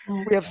view,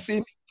 we have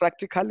seen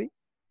practically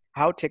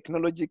how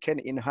technology can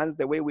enhance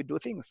the way we do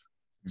things.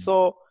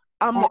 So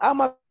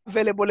I'm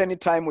available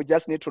anytime. We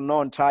just need to know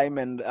on time.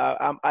 And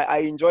I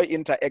enjoy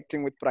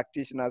interacting with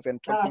practitioners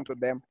and talking to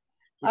them.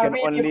 We can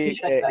really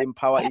only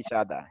empower each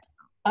other.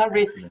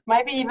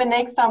 Maybe even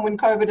next time when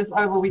COVID is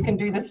over, we can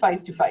do this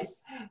face to face.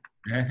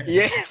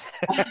 Yes.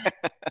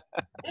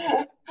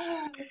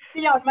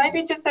 Deon,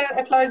 maybe just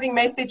a closing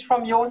message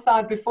from your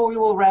side before we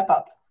will wrap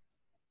up.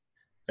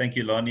 Thank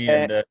you, Lani.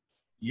 And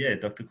yeah,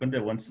 Dr.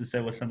 Kwinda wants to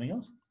say something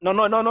else? No,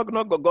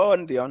 go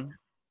on, Deon.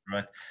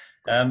 Right.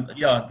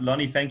 Yeah,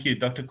 Lani, thank you.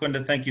 Dr.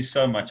 Kwinda, thank you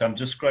so much. I'm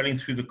just scrolling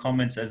through the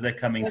comments as they're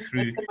coming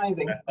through. That's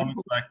amazing.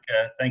 Comments like,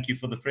 thank you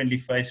for the friendly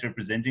face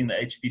representing the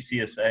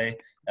HPCSA,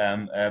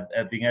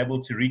 being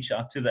able to reach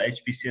out to the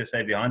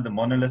HPCSA behind the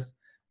monolith.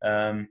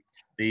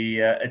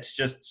 it's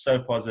just so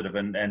positive,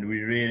 and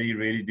we really,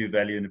 really do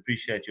value and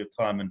appreciate your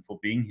time and for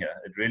being here.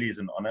 It really is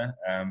an honor.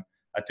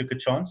 I took a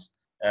chance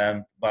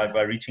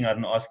by reaching out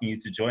and asking you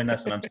to join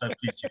us, and I'm so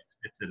pleased you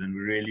accepted, and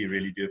we really,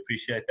 really do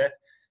appreciate that.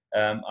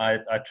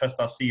 I trust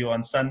I'll see you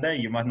on Sunday.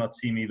 You might not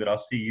see me, but I'll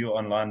see you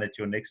online at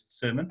your next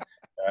sermon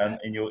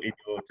in your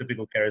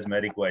typical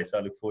charismatic way. So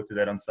I look forward to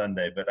that on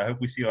Sunday. But I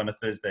hope we see you on a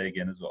Thursday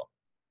again as well.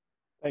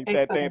 Thank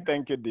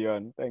you,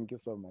 Deon. Thank you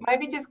so much.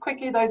 Maybe just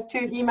quickly those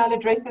two email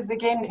addresses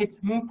again. It's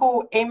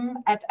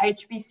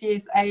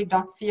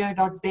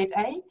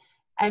mpo@hpcsa.co.za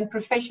and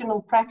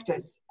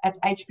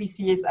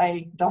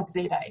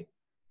professionalpractice@hpcsa.za.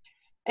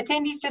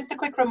 Attendees, just a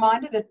quick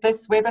reminder that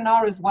this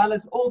webinar, as well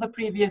as all the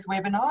previous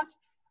webinars,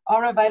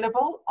 are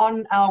available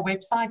on our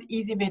website,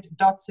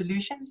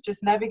 EZMed.solutions.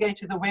 Just navigate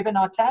to the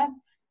webinar tab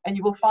and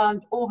you will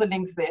find all the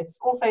links there. It's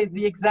also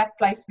the exact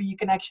place where you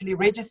can actually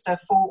register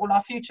for all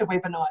our future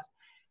webinars.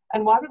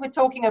 And while we were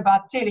talking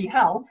about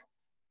telehealth,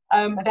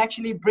 it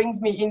actually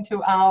brings me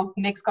into our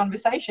next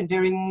conversation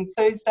during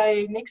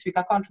Thursday next week.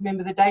 I can't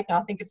remember the date now.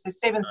 I think it's the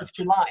 7th of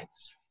July.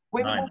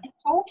 We're going to be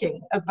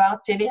talking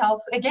about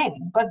telehealth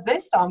again, but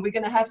this time we're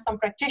going to have some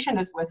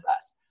practitioners with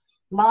us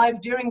live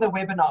during the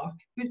webinar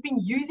who's been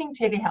using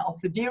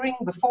telehealth during,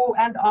 before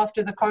and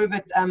after the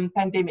COVID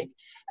pandemic.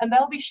 And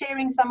they'll be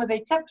sharing some of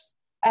their tips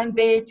and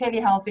their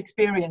telehealth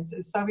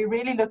experiences. So we're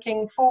really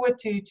looking forward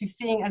to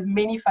seeing as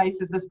many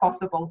faces as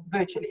possible,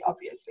 virtually,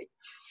 obviously.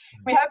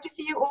 We hope to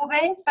see you all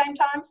there, same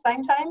time,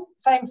 same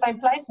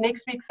place,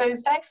 next week,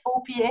 Thursday,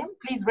 4 p.m.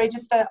 Please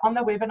register on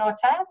the webinar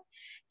tab.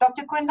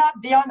 Dr. Kwinda,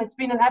 Deon, it's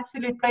been an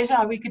absolute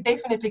pleasure. We could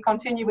definitely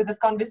continue with this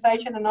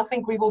conversation, and I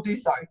think we will do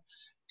so.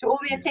 To all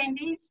the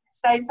attendees,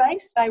 stay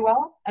safe, stay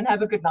well, and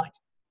have a good night.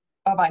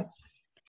 Bye-bye.